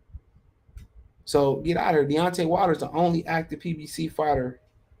 So get out of here. Deontay Wilder is the only active PBC fighter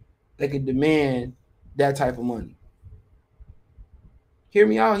that could demand that type of money. Hear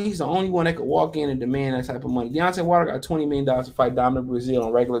me out. He's the only one that could walk in and demand that type of money. Deontay Wilder got $20 million to fight Dominic Brazil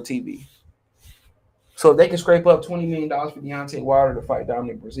on regular TV. So if they can scrape up $20 million for Deontay Wilder to fight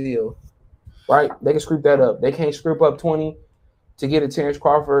Dominic Brazil, right? They can scrape that up. They can't scrape up 20 to get a Terrence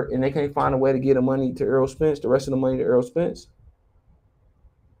Crawford, and they can't find a way to get the money to Errol Spence, the rest of the money to Errol Spence.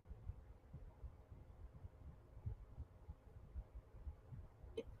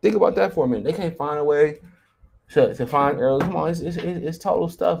 Think about that for a minute. They can't find a way to find Errol. Come on, it's total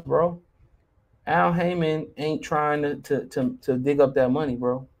stuff, bro. Al Heyman ain't trying to dig up that money,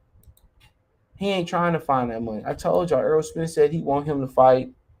 bro. He ain't trying to find that money. I told y'all, Errol Spence said he want him to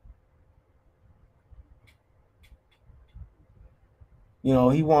fight.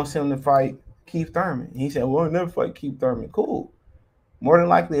 He wants him to fight Keith Thurman. He said, well, I'll never fight Keith Thurman. Cool. More than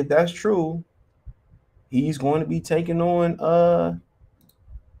likely, if that's true, He's going to be taking on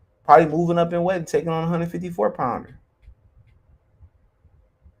probably moving up in weight and taking on a 154 pounder.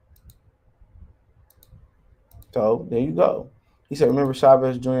 So there you go. He said, remember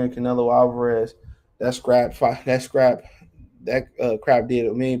Chavez Jr. and Canelo Alvarez? That crap did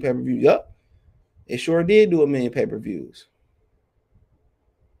a million pay-per-views. Yup. It sure did do a million pay-per-views.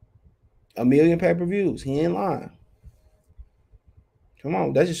 A million pay-per-views. He ain't lying. Come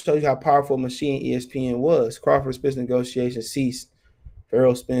on. That just shows you how powerful a machine ESPN was. Crawford Spence negotiations ceased for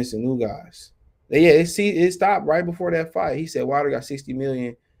Errol Spence and new guys. Yeah, it stopped right before that fight. He said Wilder got 60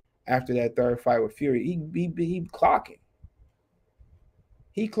 million after that third fight with Fury. He clocking.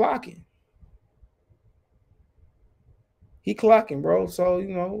 He clocking. He clocking, bro. So,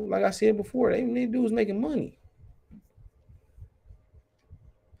 like I said before, they dudes making money.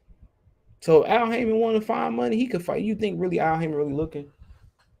 So Al Heyman want to find money, he could fight. You think really Al Heyman really looking?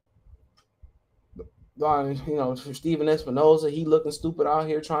 For Steven Espinoza, he looking stupid out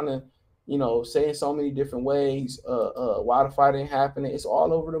here trying to, say in so many different ways why the fight ain't happening. It's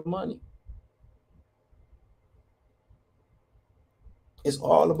all over the money. It's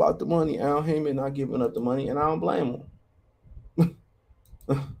all about the money. Al Heyman not giving up the money, and I don't blame him.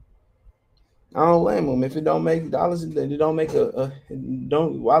 I don't blame him. If it don't make dollars, it don't make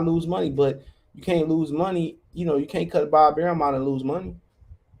why lose money? But you can't lose money. You can't cut Bob Arum out and lose money.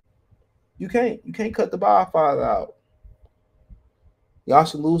 You can't cut the Bob father out. Y'all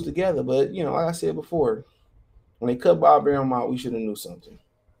should lose together. But like I said before, when they cut Bob Arum out, we should have knew something.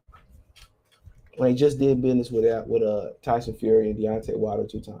 When they just did business with Tyson Fury and Deontay Wilder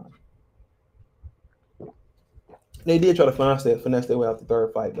 2 times. They did try to finesse their way out the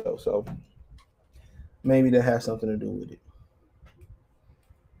third fight though, so maybe that has something to do with it.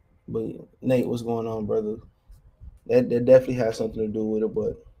 But Nate, what's going on, brother? That definitely has something to do with it.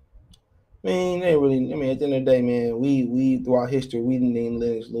 But they really. At the end of the day, man, we throughout history we didn't name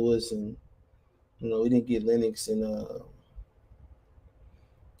Lennox Lewis, and we didn't get Lennox and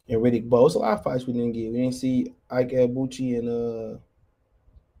Riddick Bowe. It's a lot of fights we didn't get. We didn't see Ike Abuchi and a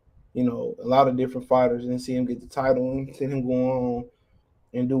lot of different fighters. Didn't see him get the title and see him go on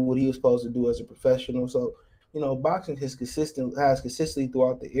and do what he was supposed to do as a professional. So, boxing has consistently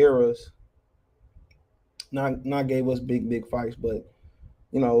throughout the eras not gave us big fights, but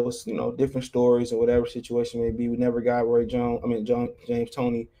it's different stories or whatever situation may be. We never got James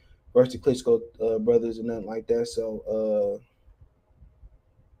Toney versus the Klitschko brothers and nothing like that. So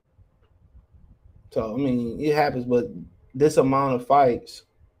it happens, but this amount of fights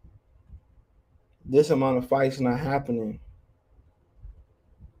not happening.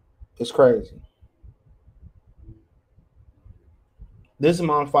 It's crazy. This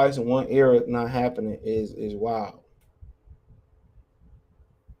amount of fights in one era not happening is wild.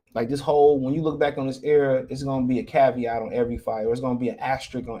 Like this whole, when you look back on this era, it's going to be a caveat on every fight, or it's going to be an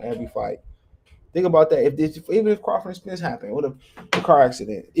asterisk on every fight. Think about that. Even if Crawford and Spence happened, what a car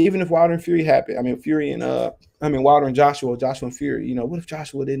accident. Even if Wilder and Fury happened, Wilder and Joshua and Fury. What if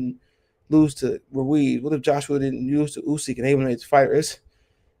Joshua didn't lose to Ruiz? What if Joshua didn't lose to Usyk and eliminate the fighters?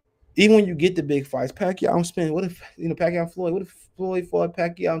 Even when you get the big fights, Pacquiao and Spence. What if Pacquiao and Floyd? What if Floyd fought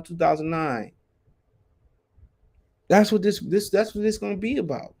Pacquiao in 2009? That's what this going to be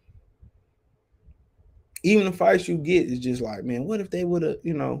about. Even the fights you get is just like, man, what if they would have,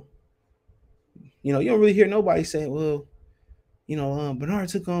 you don't really hear nobody saying, well, Bernard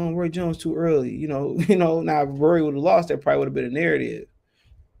took on Roy Jones too early. Now if Rory would have lost, that probably would have been a narrative.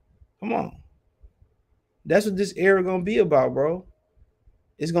 Come on. That's what this era going to be about, bro.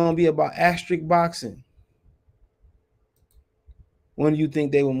 It's going to be about asterisk boxing. When do you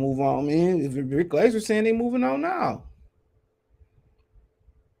think they will move on? If Rick Glazer saying they're moving on now.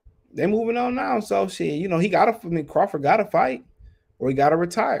 They're moving on now. So shit, Crawford got to fight or he got to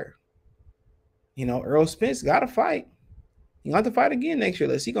retire. Errol Spence got to fight. He got to fight again next year.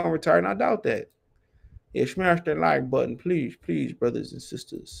 Unless he going to retire, and I doubt that. Yeah, smash that like button, please, brothers and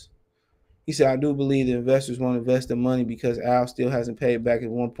sisters. He said, I do believe the investors want to invest the money because Al still hasn't paid back his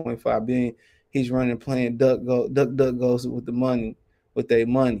 $1.5 billion. He's running, playing duck goes with the money, with their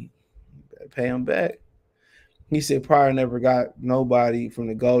money. Better pay him back. He said Pryor never got nobody from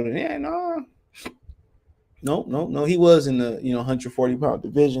the Golden. Yeah, no. He was in the 140-pound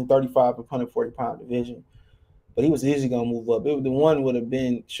division, 35 and 140-pound division, but he was easily gonna move up. The one would have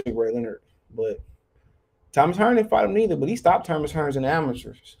been Sugar Ray Leonard, but Thomas Hearns didn't fight him neither. But he stopped Thomas Hearns in the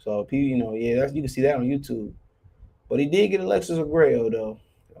amateurs, so you can see that on YouTube. But he did get Alexis Aguero though.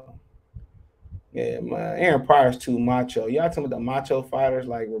 Aaron Pryor's too macho. Y'all talking about the macho fighters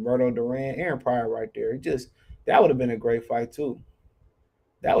like Roberto Duran, Aaron Pryor right there. That would have been a great fight too.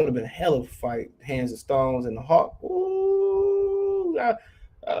 That would have been a hell of a fight. Hands of Stones and the Hawk. Ooh,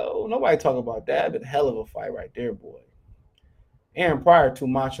 oh, nobody talk about that. But hell of a fight right there, boy. Aaron Pryor too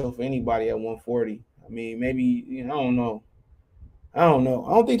macho for anybody at 140. I mean, maybe I don't know. I don't know.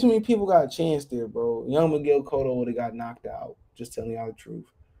 I don't think too many people got a chance there, bro. Young Miguel Cotto would have got knocked out. Just telling y'all the truth.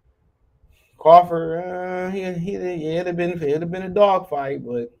 Crawford, it'd have been a dog fight,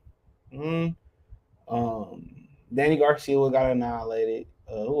 but mm, um, Danny Garcia would have got annihilated.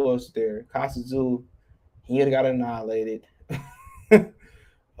 Who else there? Kasazu, he would have got annihilated.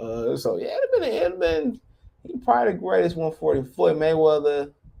 So yeah, it'd have been he probably the greatest 140. Floyd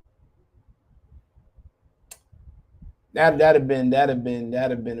Mayweather. That'd have been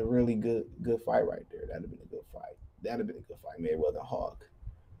a really good fight right there. That'd have been a good fight. That'd have been a good fight. Mayweather Hawk.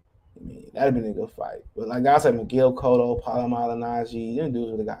 I mean, that'd have been a good fight. But like I said, McGill Cotto, Paulo Malignaggi, them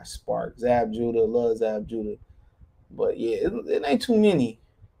dudes would have got sparked. Zab Judah, love Zab Judah. But yeah, it ain't too many.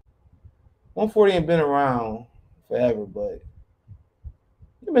 140 ain't been around forever, but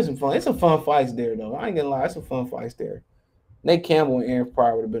it's been some fun. It's some fun fights there though. I ain't gonna lie, it's some fun fights there. Nate Campbell and Aaron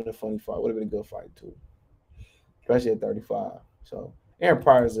Pryor would have been a funny fight. Would have been a good fight too, especially at 35. So Aaron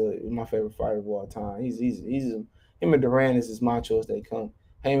Pryor is my favorite fighter of all time. Him and Duran is as macho as they come.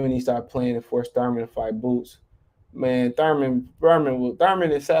 Heyman he started playing and forced Thurman to fight Boots. Man, Thurman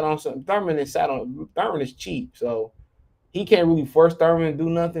is cheap, so he can't really force Thurman to do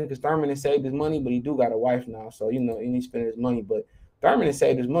nothing because Thurman has saved his money, but he do got a wife now, so he needs to spend his money. But Thurman has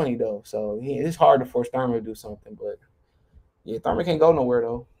saved his money though, so it's hard to force Thurman to do something. But yeah, Thurman can't go nowhere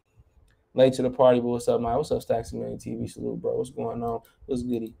though. Late to the party, but what's up, Mike? What's up, Stacks Man TV? Salute, bro. What's going on? What's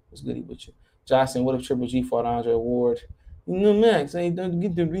goody? What's goody with you? Johnson, what if Triple G fought Andre Ward? No, Max, I ain't done to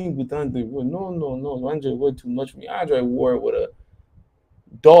get the ring with Andre Ward. No. Andre Ward too much for me. Andre Ward with a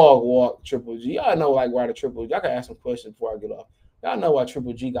dog walk Triple G. Y'all know like why the Triple G. I can ask some questions before I get off. Y'all know why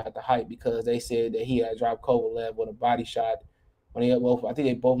Triple G got the hype because they said that he had dropped Kovalev with a body shot when they both. I think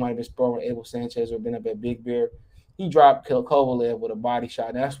they both might have been sparring with Abel Sanchez or been up at Big Bear. He dropped Kovalev with a body shot.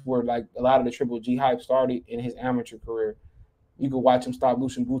 And that's where like a lot of the Triple G hype started in his amateur career. You could watch him stop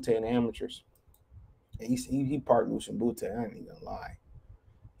Lucian Bute in the amateurs. And he parked Lucian Bute. I ain't even gonna lie.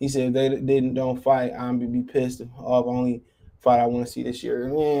 He said if they don't fight, I'm gonna be pissed off. Only fight I want to see this year.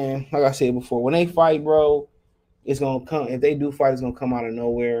 Man, like I said before, when they fight, bro, it's gonna come. If they do fight, it's gonna come out of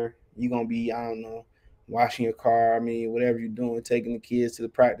nowhere. You're gonna be, I don't know, washing your car. I mean, whatever you're doing, taking the kids to the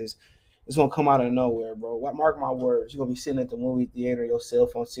practice. It's gonna come out of nowhere, bro. Mark my words. You're gonna be sitting at the movie theater, your cell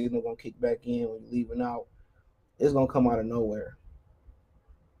phone signal gonna kick back in when you're leaving out. It's gonna come out of nowhere.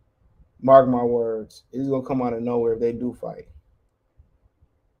 Mark my words. It's gonna come out of nowhere if they do fight.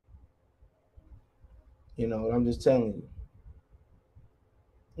 You know, I'm just telling you.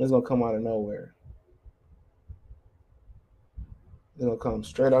 It's gonna come out of nowhere. It's gonna come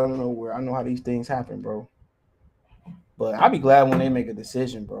straight out of nowhere. I know how these things happen, bro. But I'll be glad when they make a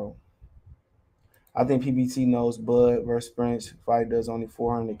decision, bro. I think PBT knows Bud versus Spence fight does only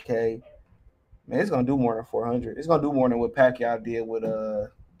 400K. Man, it's gonna do more than 400. It's gonna do more than what Pacquiao did with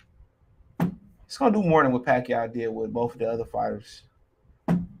It's gonna do more than what Pacquiao did with both of the other fighters.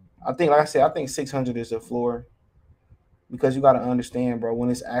 I think, like I said, I think 600 is the floor because you got to understand, bro. When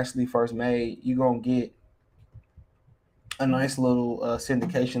it's actually first made, you're gonna get a nice little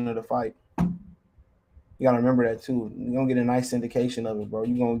syndication of the fight. You gotta remember that too. You're gonna get a nice syndication of it, bro.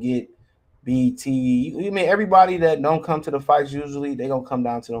 You're gonna get BT. I mean, everybody that don't come to the fights usually they gonna come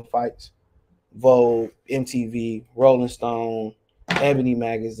down to them fights. Vogue, MTV, Rolling Stone, Ebony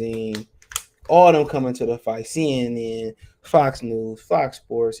Magazine, all them coming to the fight. CNN, Fox News, Fox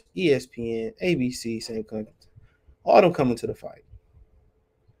Sports, ESPN, ABC, same country. All them coming to the fight.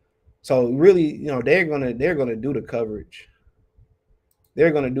 So really, they're gonna do the coverage.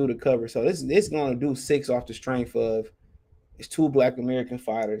 They're gonna do the coverage. So it's gonna do 6 off the strength of it's 2 Black American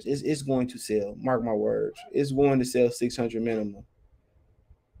fighters. It's going to sell. Mark my words. It's going to sell 600 minimum.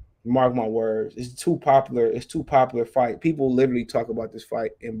 Mark my words. It's too popular. It's too popular fight. People literally talk about this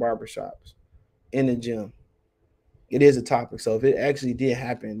fight in barbershops, in the gym. It is a topic. So if it actually did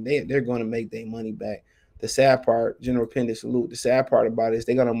happen, they're going to make their money back. The sad part, General Pendant salute. The sad part about it is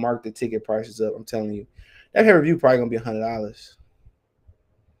they're going to mark the ticket prices up. I'm telling you, that pay-per-view probably going to be $100,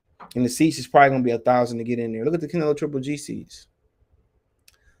 and the seats is probably going to be $1,000 to get in there. Look at the Canelo Triple G seats.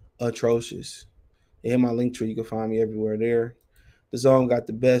 Atrocious. In my link tree, you can find me everywhere there. The Zone got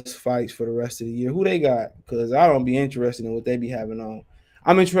the best fights for the rest of the year. Who they got? Because I don't be interested in what they be having on.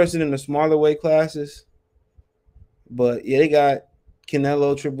 I'm interested in the smaller weight classes. But, yeah, they got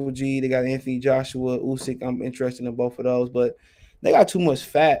Canelo, Triple G. They got Anthony Joshua, Usyk. I'm interested in both of those. But they got too much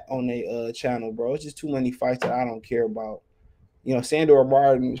fat on their channel, bro. It's just too many fights that I don't care about. Sandor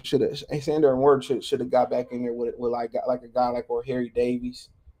Martin Sandor and Ward should have got back in there with like a guy like or Harry Davies.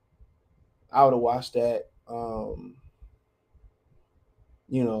 I would have watched that. I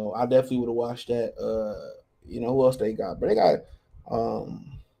definitely would have watched that. Who else they got? But they got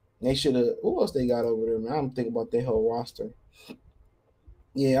they should have who else they got over there, man? I'm thinking about their whole roster.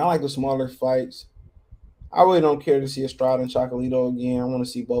 Yeah, I like the smaller fights. I really don't care to see Estrada and Chocolito again. I want to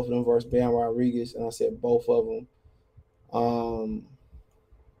see both of them versus Bam Rodriguez, and I said both of them.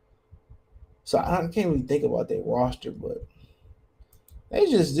 So I can't really think about their roster, but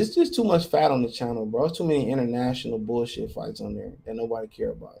it's just too much fat on the channel, bro. It's too many international bullshit fights on there that nobody care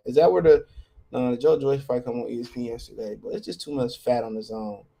about. Is that where the Joe Joyce fight come on ESPN yesterday? But it's just too much fat on the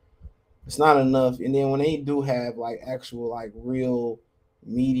zone. It's not enough. And then when they do have like actual like real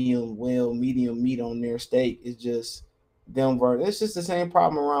medium meat on their steak, it's just them versus. It's just the same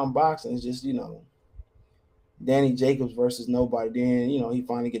problem around boxing. It's just Danny Jacobs versus nobody. Then he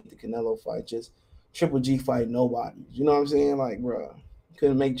finally get the Canelo fight. Just Triple G fight nobody. You know what I'm saying? Like, bro,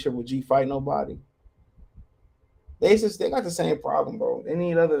 couldn't make Triple G fight nobody. They got the same problem, bro. They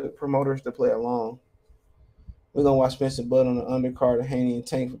need other promoters to play along. We're gonna watch Spence and Bud on the undercard of Haney and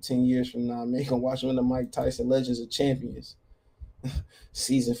Tank for 10 years from now. Man, gonna watch them in the Mike Tyson Legends of Champions.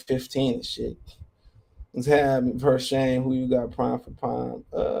 Season 15 and shit. Let's have versus Shane. Who you got prime for prime?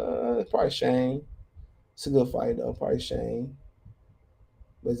 Probably Shane. It's a good fight though, probably Shane.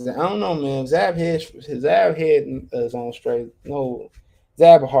 But I don't know, man. Zab head is on straight. No,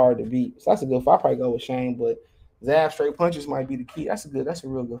 Zab hard to beat. So that's a good fight. I probably go with Shane, but Zab straight punches might be the key. That's a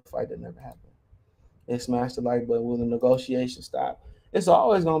real good fight that never happened. It smashed the like button. Will the negotiation stop? It's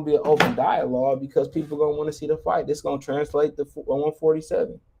always gonna be an open dialogue because people gonna want to see the fight. This gonna translate to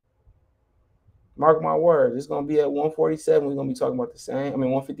 147. Mark my words. It's gonna be at 147. We're gonna be talking about the same.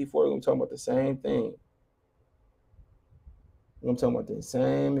 154. We're gonna be talking about the same thing. I'm talking about the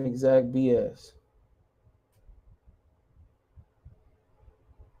same exact BS.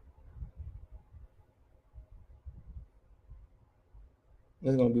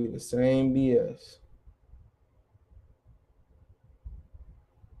 It's gonna be the same BS.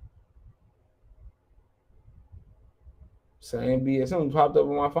 Same BS. Something popped up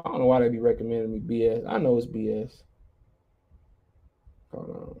on my phone. I don't know why they be recommending me BS. I know it's BS. Hold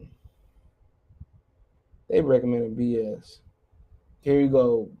on. They recommended BS. Here you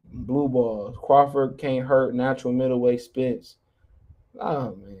go. Blue balls. Crawford can't hurt. Natural middleweight Spence.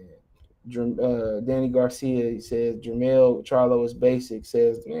 Oh man. Danny Garcia says Jermell Charlo is basic.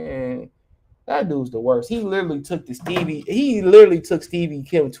 Says, man, that dude's the worst. He literally took Stevie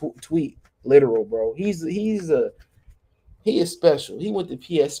Kim tweet literal, bro. He is special. He went to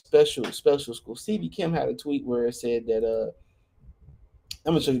PS special school. Stevie Kim had a tweet where it said that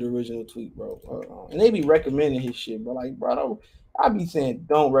I'm gonna show you the original tweet, bro. And they be recommending his shit, bro. Like, bro, I be saying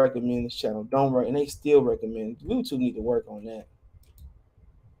don't recommend this channel, and they still recommend. YouTube need to work on that,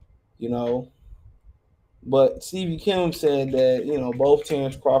 But Stevie Kim said that both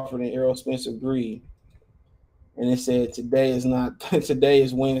Terrence Crawford and Errol Spence agreed, and it said today is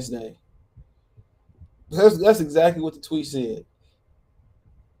Wednesday. That's exactly what the tweet said.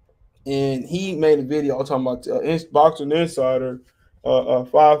 And he made a video talking about Boxing Insider,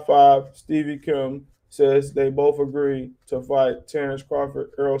 5'5" Stevie Kim says they both agree to fight Terrence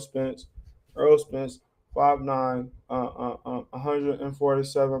Crawford, Errol Spence. Errol Spence, 5'9",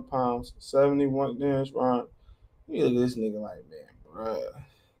 147 pounds, 71 inch round. You look at this nigga like, man,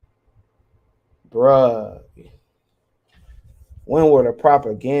 bruh. When will the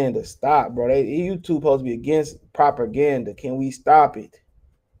propaganda stop, bro? YouTube supposed to be against propaganda. Can we stop it?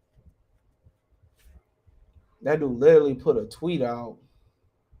 That dude literally put a tweet out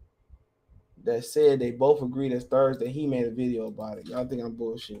that said they both agreed it's Thursday. He made a video about it. Y'all think I'm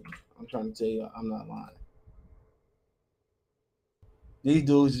bullshitting. I'm trying to tell you I'm not lying. These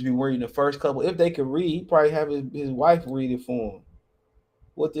dudes just be reading the first couple. If they could read, he probably have his wife read it for him.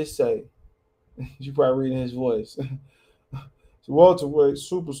 What this say? You probably reading his voice. Welterweight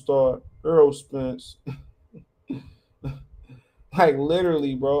superstar Errol Spence. Like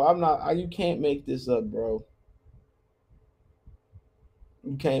literally, bro. You can't make this up, bro.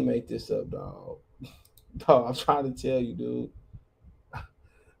 You can't make this up, dog. Dog, I'm trying to tell you, dude.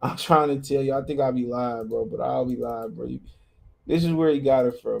 I'm trying to tell you. I think I'll be lying, bro, but I'll be lying, bro. This is where he got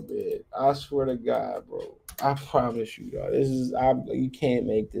it from, man. I swear to God, bro. I promise you, dog. You can't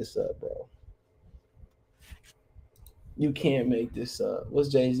make this up, bro. You can't make this up. What's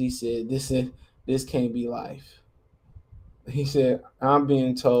Jay-Z said? This can't be life. He said, I'm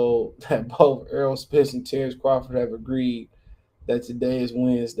being told that both Errol Spence and Terrence Crawford have agreed that today is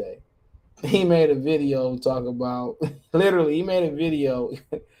Wednesday. He made a video talking about literally. He made a video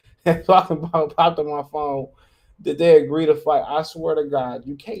talking about popped on my phone that they agree to fight. I swear to God,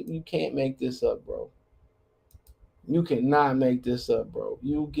 you can't make this up, bro. You cannot make this up, bro.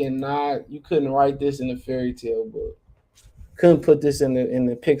 You couldn't write this in a fairy tale book. Couldn't put this in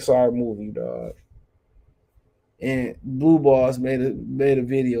the Pixar movie, dog. And Blue Balls made a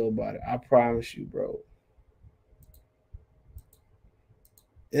video about it. I promise you, bro.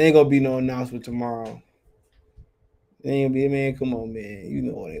 It ain't gonna be no announcement tomorrow. It ain't gonna be, man. Come on, man. You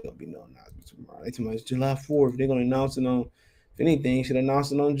know it ain't gonna be no announcement tomorrow. They tomorrow it's July 4th. They're gonna announce it on. If anything, should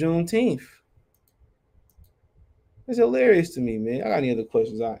announce it on Juneteenth. It's hilarious to me, man. I got any other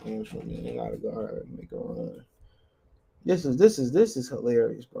questions I answer, man. I gotta go ahead and make a run. This is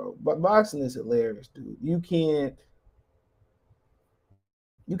hilarious, bro. But boxing is hilarious, dude. You can't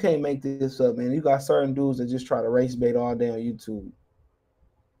make this up, man. You got certain dudes that just try to race bait all day on YouTube.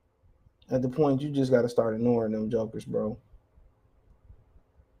 At the point, you just got to start ignoring them jokers, bro.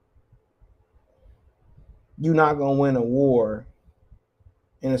 You're not gonna win a war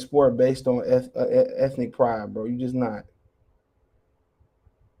in a sport based on ethnic pride, bro. You just not.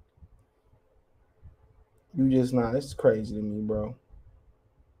 You just not. It's crazy to me, bro.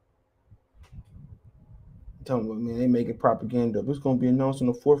 I'm talking about, man, they making propaganda. It's gonna be announced on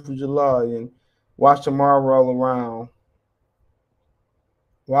the 4th of July, and watch tomorrow roll around.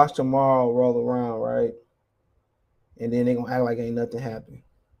 Watch tomorrow roll around, right? And then they gonna act like ain't nothing happened.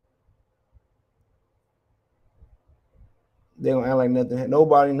 They gonna act like nothing.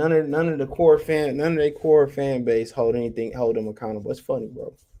 Nobody, none of the core fan, none of their core fan base hold them accountable. It's funny,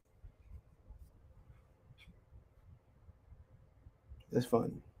 bro. It's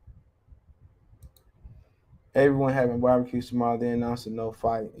funny. Everyone having barbecue tomorrow. They announced a no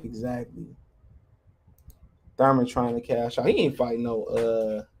fight. Exactly. Thurman trying to cash out. He ain't fighting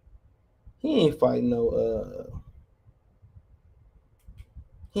no. He ain't fighting no.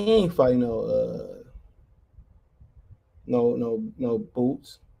 He ain't fighting no. No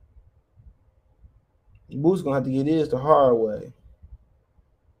Boots. Boots gonna have to get his the hard way.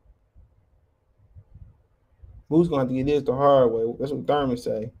 Boots gonna have to get his the hard way. That's what Thurman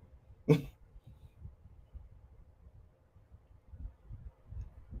say.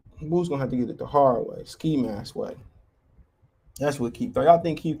 Boots gonna have to get it the hard way, ski mask way. That's what Keith. Y'all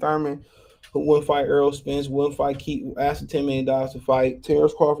think Keith Thurman wouldn't fight Earl Spence, wouldn't fight Keith, asked for $10 million to fight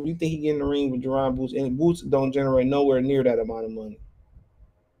Terrence Crawford? You think he get in the ring with Jerron Boots? And Boots don't generate nowhere near that amount of money.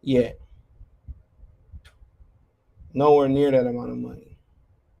 Yeah. Nowhere near that amount of money.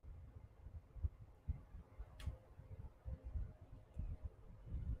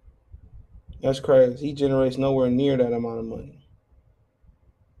 That's crazy. He generates nowhere near that amount of money.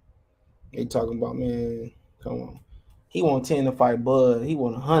 They talking about, man, come on. He want 10 to fight Bud. He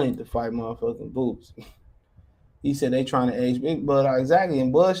want 100 to fight motherfucking Boots. He said they trying to age Bud out. Exactly.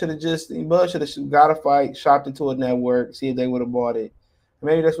 And Bud should have got a fight, shopped into a network, see if they would have bought it.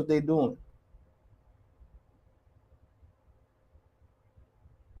 Maybe that's what they're doing.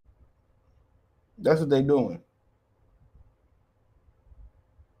 That's what they're doing.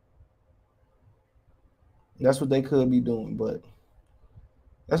 That's what they could be doing, but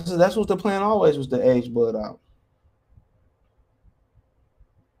that's what the plan always was, to age Bud out.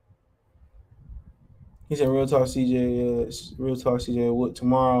 He said, "Real talk, CJ. Real talk, CJ. What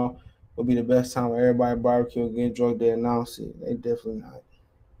tomorrow will be the best time where everybody barbecue and get drunk? They announce it. They definitely not.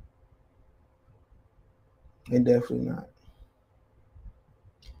 They definitely not.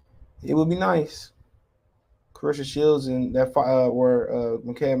 It would be nice. Carissa Shields and that fight where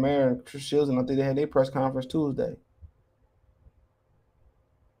McKay Mayer and Carissa Shields, and I think they had their press conference Tuesday.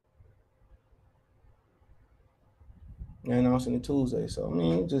 They announcing it Tuesday. So I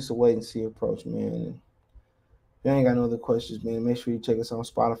mean, just a wait and see approach, man. And if you ain't got no other questions, man, make sure you check us on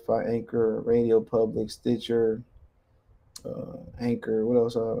Spotify, Anchor, Radio Public, Stitcher, Anchor. What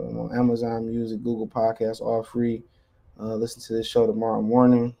else? On Amazon Music, Google Podcasts, all free. Listen to this show tomorrow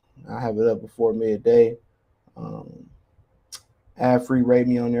morning. I have it up before midday. Ad free, rate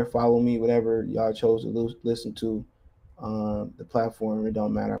me on there, follow me, whatever y'all chose to listen to the platform. It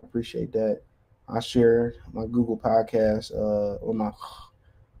don't matter. I appreciate that. I share my Google podcast or my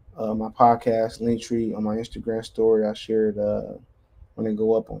podcast link tree on my Instagram story. I shared when they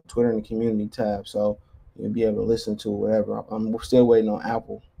go up on Twitter in the community tab, so you'll be able to listen to whatever. I'm still waiting on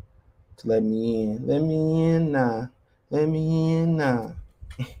Apple to let me in. Let me in now. Let me in now.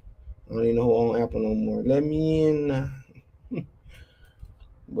 I don't even know who on Apple no more. Let me in now.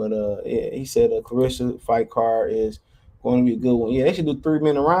 But he said a Carissa fight card is going to be a good one. Yeah, they should do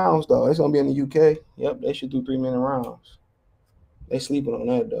 3-minute rounds though. It's gonna be in the UK. Yep, they should do 3-minute rounds. They sleeping on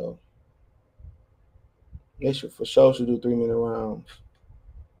that though. They should for sure should do 3-minute rounds.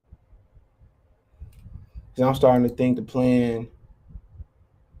 Cause I'm starting to think the plan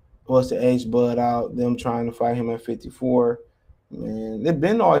was to age Bud out. Them trying to fight him at 54. Man, they've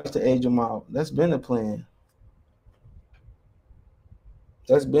been always to age him out. That's been the plan.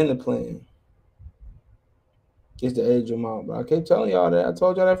 That's been the plan. Is to age him out. But I kept telling y'all that. I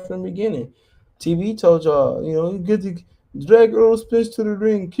told y'all that from the beginning. TV told y'all, you know, you get to drag Earl Spence to the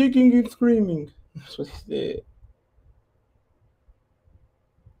ring, kicking and screaming. That's what he said.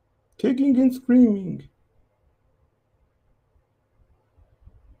 Kicking and screaming.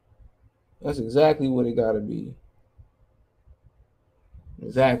 That's exactly what it got to be.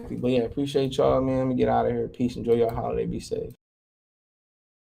 Exactly. But yeah, appreciate y'all, man. Let me get out of here. Peace. Enjoy your holiday. Be safe.